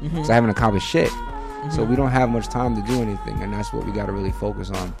accomplished because I haven't accomplished shit. So we don't have much time to do anything, and that's what we got to really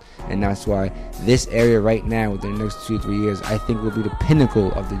focus on. And that's why this area right now, within the next 2-3 years, I think will be the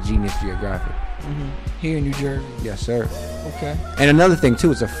pinnacle of the genius geographic. Here in New Jersey. Yes, sir. Okay. And another thing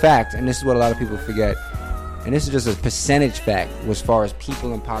too, it's a fact, and this is what a lot of people forget, and this is just a percentage fact as far as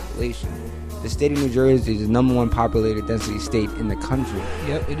people and population. The state of New Jersey is the number 1 populated density state in the country.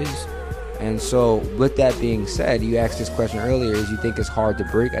 Yep, it is. And so, with that being said, you asked this question earlier, is you think it's hard to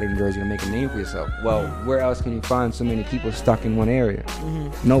break out of New Jersey and make a name for yourself? Well, where else can you find so many people stuck in one area?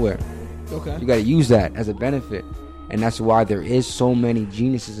 Nowhere. Okay. You got to use that as a benefit. And that's why there is so many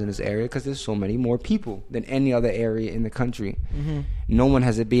geniuses in this area, because there's so many more people than any other area in the country. No one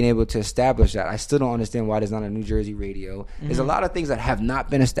has been able to establish that. I still don't understand why there's not a New Jersey radio. There's a lot of things that have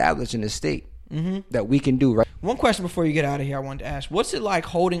not been established in the state that we can do, right? One question before you get out of here, I wanted to ask: what's it like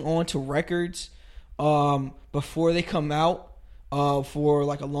holding on to records before they come out for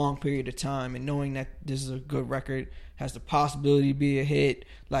like a long period of time, and knowing that this is a good record, has the possibility to be a hit?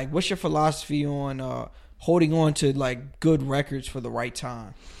 Like, what's your philosophy on holding on to like good records for the right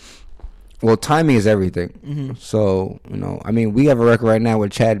time? Well, timing is everything. So, we have a record right now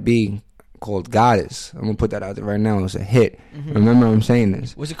with Chad B called Goddess. I'm going to put that out there right now. It's a hit. Remember I'm saying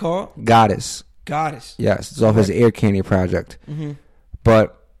this. What's it called? Goddess. Goddess. Yes, it's off his Air Candy project.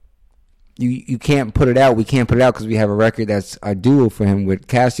 But you can't put it out. We can't put it out because we have a record that's a duo for him with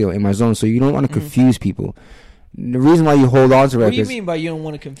Casio in my zone. So you don't want to confuse people. The reason why you hold on to records. What do you mean by you don't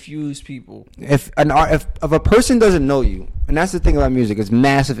want to confuse people? If a person doesn't know you, and that's the thing about music, it's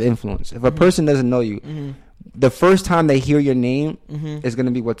massive influence. If a person doesn't know you, the first time they hear your name is going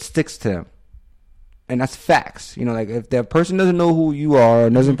to be what sticks to them. And that's facts. Like if the person doesn't know who you are,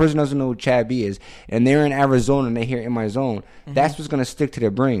 and the person doesn't know who Chad B is, and they're in Arizona and they hear In My Zone, that's what's going to stick to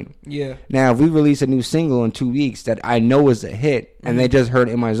their brain. Yeah. Now, if we release a new single in 2 weeks that I know is a hit, and they just heard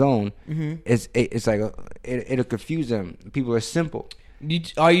In My Zone, it's like it'll confuse them. People are simple.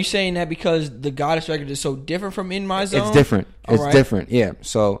 Are you saying that because the Goddess record is so different from In My Zone? It's different. It's different. Yeah.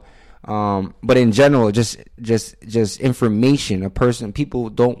 So, but in general, just information. People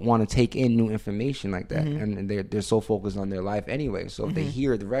don't want to take in new information like that, and they're so focused on their life anyway. So if they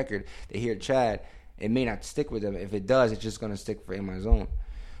hear the record, they hear Chad, it may not stick with them. If it does, it's just gonna stick for In My Zone.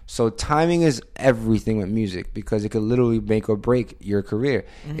 So timing is everything with music because it could literally make or break your career.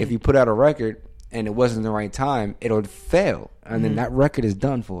 If you put out a record and it wasn't the right time, it'll fail. And then that record is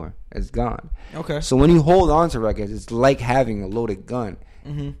done for. It's gone. Okay. So when you hold on to records, it's like having a loaded gun.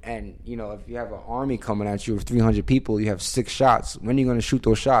 And, you know, if you have an army coming at you with 300 people, you have 6 shots. When are you going to shoot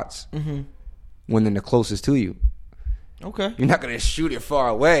those shots? When they're the closest to you. Okay. You're not going to shoot it far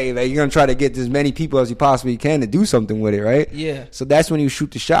away. Like, you're going to try to get as many people as you possibly can to do something with it, right? Yeah. So that's when you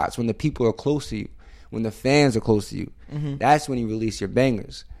shoot the shots, when the people are close to you. When the fans are close to you, that's when you release your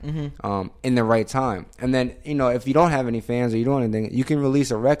bangers in the right time. And then, you know, if you don't have any fans or you don't have anything, you can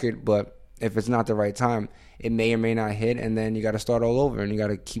release a record, but if it's not the right time, it may or may not hit, and then you got to start all over, and you got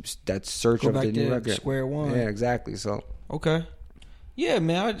to keep that search of the new record. Square one. Yeah, exactly. So okay, yeah,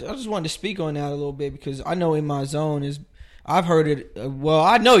 man. I just wanted to speak on that a little bit because I know In My Zone is. I've heard it. Well,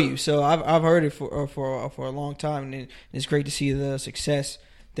 I know you, so I've heard it for a long time, and it's great to see the success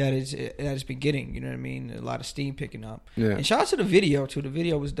that it's been getting, you know what I mean? A lot of steam picking up. Yeah. And shout out to the video too. The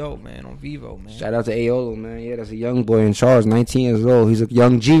video was dope, man, on Vivo, man. Shout out to Aolo, man. Yeah, that's a young boy in charge, 19 years old. He's a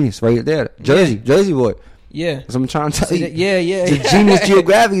young genius right there. Jersey boy. Yeah. That's what I'm trying to tell you. Yeah. He's a genius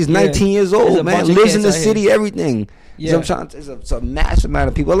geographic. He's 19 years old, man. Lives in the city, everything. Yeah. So I'm trying to, it's a massive amount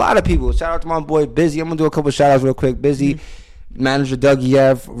of people. A lot of people. Shout out to my boy Busy. I'm going to do a couple shout outs real quick. Busy. Manager Dougie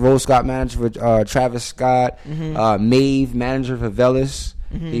F. Rose Scott, manager for Travis Scott. Maeve, manager for Velis.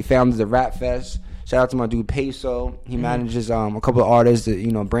 He founded the Rap Fest. Shout out to my dude Peso. He manages a couple of artists, that,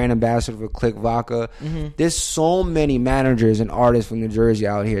 you know, brand ambassador for Click Vodka. There's so many managers and artists from New Jersey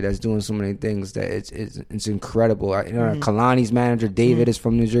out here that's doing so many things that it's incredible. You know, Kalani's manager David is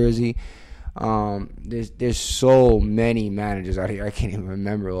from New Jersey. There's so many managers out here. I can't even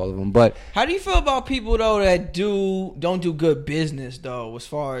remember all of them. But how do you feel about people though that don't do good business though? As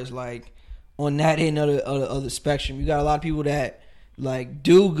far as like on that end of the spectrum, you got a lot of people that like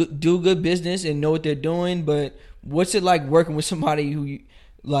do good business and know what they're doing. But what's it like working with somebody who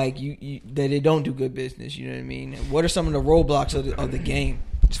that they don't do good business? You know what I mean? What are some of the roadblocks of the game?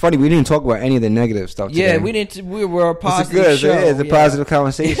 It's funny, we didn't talk about any of the negative stuff today. Yeah, we didn't. We were a positive show. It's a positive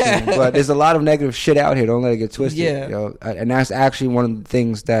conversation. But there's a lot of negative shit out here. Don't let it get twisted. Yeah. You know? And that's actually one of the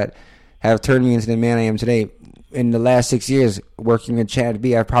things that have turned me into the man I am today. In the last 6 years, working at Chad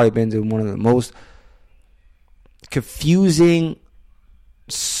B, I've probably been to one of the most confusing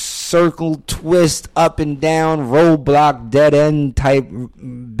circle, twist, up and down, roadblock, dead end type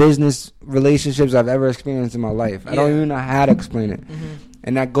business relationships I've ever experienced in my life. I don't even know how to explain it.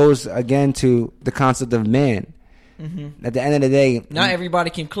 And that goes again to the concept of man. At the end of the day, not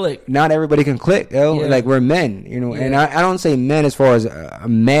everybody can click. Not everybody can click, yo. Yeah. Like, we're men, you know. Yeah. And I don't say men as far as a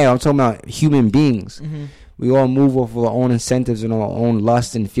male. I'm talking about human beings. We all move off of our own incentives and our own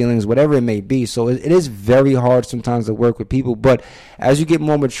lust and feelings, whatever it may be. So it is very hard sometimes to work with people. But as you get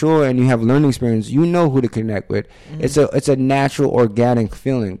more mature and you have learning experience, you know who to connect with. It's a natural, organic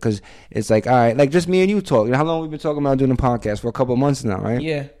feeling because it's like, all right, like just me and you talk. You know, how long we've been talking about doing a podcast? For a couple of months now, right?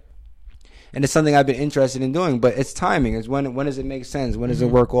 Yeah. And it's something I've been interested in doing, but it's timing. It's when does it make sense? When does it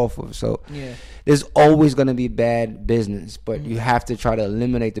work off of? So there's always going to be bad business, but you have to try to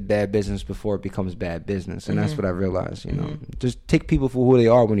eliminate the bad business before it becomes bad business. And that's what I realized, you know. Just take people for who they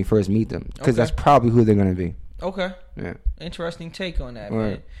are when you first meet them, because that's probably who they're going to be. Okay. Yeah. Interesting take on that,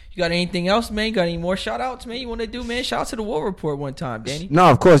 man. You got anything else, man? Got any more shout outs, man? You want to do, man? Shout out to the War Report one time, Danny. No,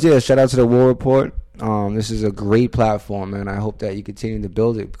 of course, yeah. Shout out to the War Report. This is a great platform, man. I hope that you continue to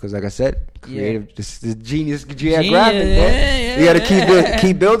build it because, like I said, creative, this is genius geographic, bro. You got to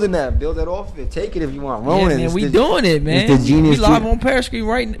keep building that. Build that off of it. Take it if you want. Ronin, man, we doing it, man. It's the genius. We live on Periscope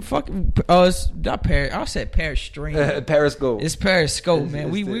right. Fucking not Paris. I said Periscope. Periscope. It's Periscope,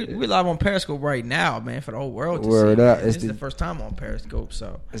 man. We live on Periscope right now, man, for the whole world to Word see. Up. This is the first time on Periscope,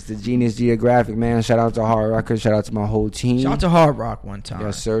 so it's the Genius Geographic, man. Shout out to Hard Rock. Shout out to my whole team. Shout out to Hard Rock one time.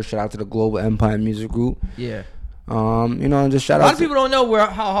 Yes, sir. Shout out to the Global Empire Music Group. Yeah. You know, and just shout out. A lot of people don't know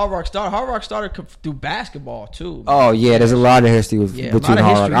how Hard Rock started. Hard Rock started through basketball too. Man. Oh yeah, there's a lot of history between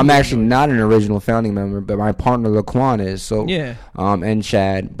Hard Rock. I'm actually not an original founding member, but my partner Laquan is. So yeah. And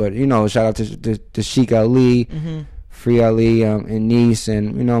Chad, but you know, shout out to Sheik Ali, Free Ali, and Nice,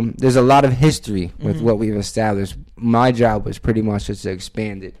 and you know, there's a lot of history with what we've established. My job was pretty much just to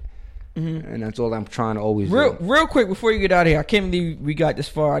expand it and that's all I'm trying to always do. do. Real quick before you get out of here, I can't believe we got this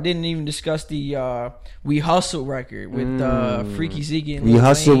far. I didn't even discuss the We Hustle record with Freaky Zeke and We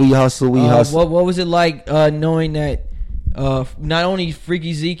Hustle. What was it like knowing that not only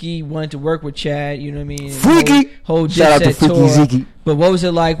Freaky Zeke wanted to work with Chad, you know what I mean? Freaky! Whole Shout out to Freaky Zeke. But what was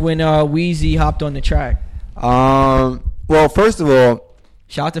it like when Weezy hopped on the track? Well, first of all,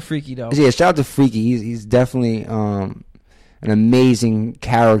 shout out to Freaky though. Yeah, shout out to Freaky. He's definitely an amazing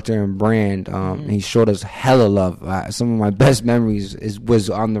character and brand. He showed us hella love. Some of my best memories was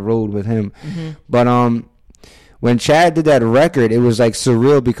on the road with him. But when Chad did that record, it was like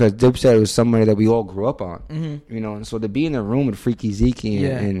surreal because Dipset was somebody that we all grew up on. You know, and so to be in the room with Freaky Zeke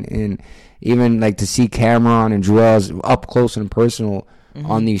and even like to see Cameron and Joel's up close and personal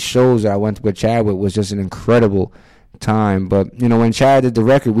on these shows that I went with Chad with was just an incredible time. But you know, when Chad did the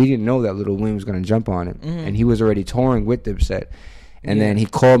record, we didn't know that Lil Wayne was going to jump on it, and he was already touring with Dipset. And then he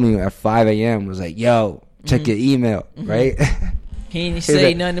called me at 5 a.m. was like, yo, check your email, right? He didn't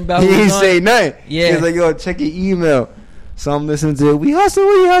say nothing about it. He didn't say nothing. Yeah. He was like, yo, check your email. So I'm listening to We Hustle,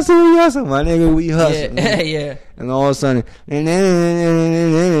 We Hustle, We Hustle. My nigga, We Hustle. Yeah. And all of a sudden, I'm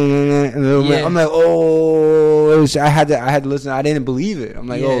like, oh, I had to listen. I didn't believe it. I'm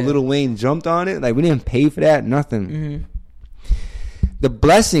like, oh, Lil Wayne jumped on it. Like, we didn't pay for that, nothing. The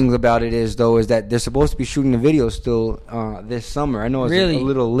blessings about it is that they're supposed to be shooting the video still this summer. I know it's a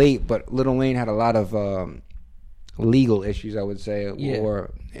little late, but Lil Wayne had a lot of legal issues, I would say,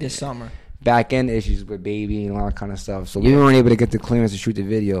 or this summer. Back end issues with Baby and all that kind of stuff. So we weren't able to get the clearance to shoot the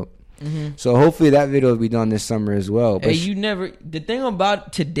video. So hopefully that video will be done this summer as well. But the thing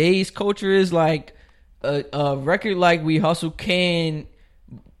about today's culture is like a record like We Hustle can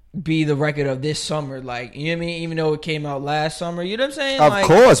be the record of this summer, like, you know what I mean? Even though it came out last summer, you know what I'm saying? Of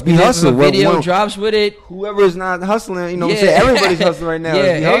course, We Hustle. Video drops with it. Whoever's not hustling, you know what I'm saying? Everybody's hustling right now.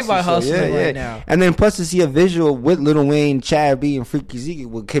 Everybody hustling right now. And then plus to see a visual with Lil Wayne, Chad B, and Freaky Zeke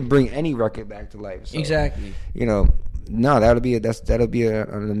can bring any record back to life. So, exactly. You know, no, that'll be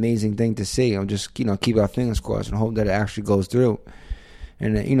an amazing thing to see. I'm just, you know, keep our fingers crossed and hope that it actually goes through.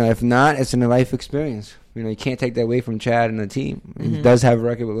 And you know, if not, it's a life experience. You know, you can't take that away from Chad and the team. He does have a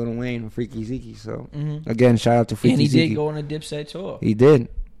record with Lil Wayne and Freaky Zeke. So, again, shout out to Freaky Zeke. And he did go on a Dipset tour. He did.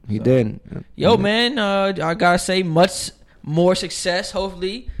 Yo, man, I got to say, much more success,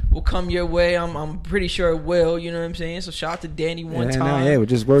 hopefully, will come your way. I'm pretty sure it will, you know what I'm saying? So, shout out to Danny one time. We're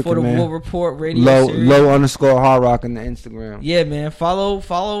just working, for the man. War Report radio series. Low _ Hard Rock on the Instagram. Yeah, man.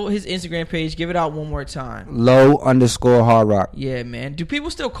 Follow his Instagram page. Give it out one more time. Low _ Hard Rock. Yeah, man. Do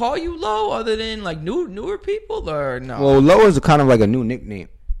people still call you Low other than like newer people or no? Well, Low is kind of like a new nickname.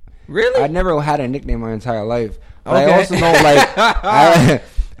 Really? I never had a nickname my entire life. But I also don't like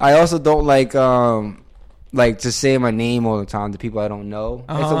I also don't like to say my name all the time to people I don't know.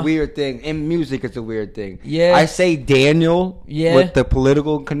 It's a weird thing. In music, it's a weird thing. Yeah. I say Daniel with the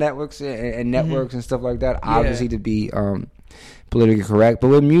political networks and networks and stuff like that, obviously to be politically correct. But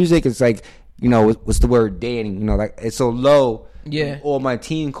with music, it's like, you know, what's the word Danny? You know, like it's so low. Yeah. All my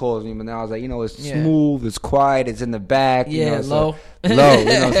team calls me, but now I was like, you know, it's smooth, it's quiet, it's in the back. Yeah, you know, Low. So, Low, you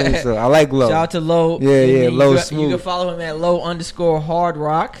know what I'm saying? So I like Low. Shout out to Low. Yeah, Low smooth. You can follow him at Low _ Hard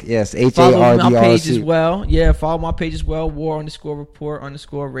Rock. Yes, Follow my HARDRC. page as well. Yeah, follow my page as well. War _ Report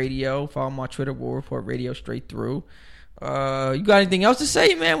 _ Radio. Follow my Twitter, War Report Radio, straight through. You got anything else to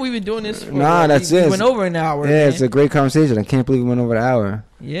say, man? We've been doing this for that's it. We went over an hour. Yeah, man. It's a great conversation. I can't believe we went over an hour.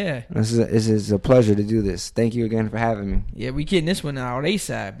 Yeah. This is a pleasure to do this. Thank you again for having me. Yeah, we getting this one out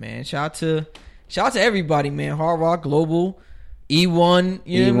ASAP, man. Shout out to everybody, man. Hard Rock Global, E1,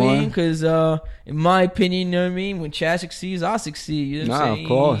 you know what I mean? Because in my opinion, you know what I mean? When Chad succeeds, I succeed. You know what I'm saying? Of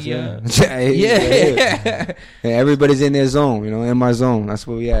course, yeah. Yeah. Everybody's in their zone, you know, in my zone. That's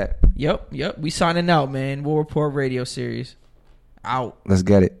where we at. Yep. We signing out, man. War Report Radio series. Out. Let's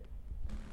get it.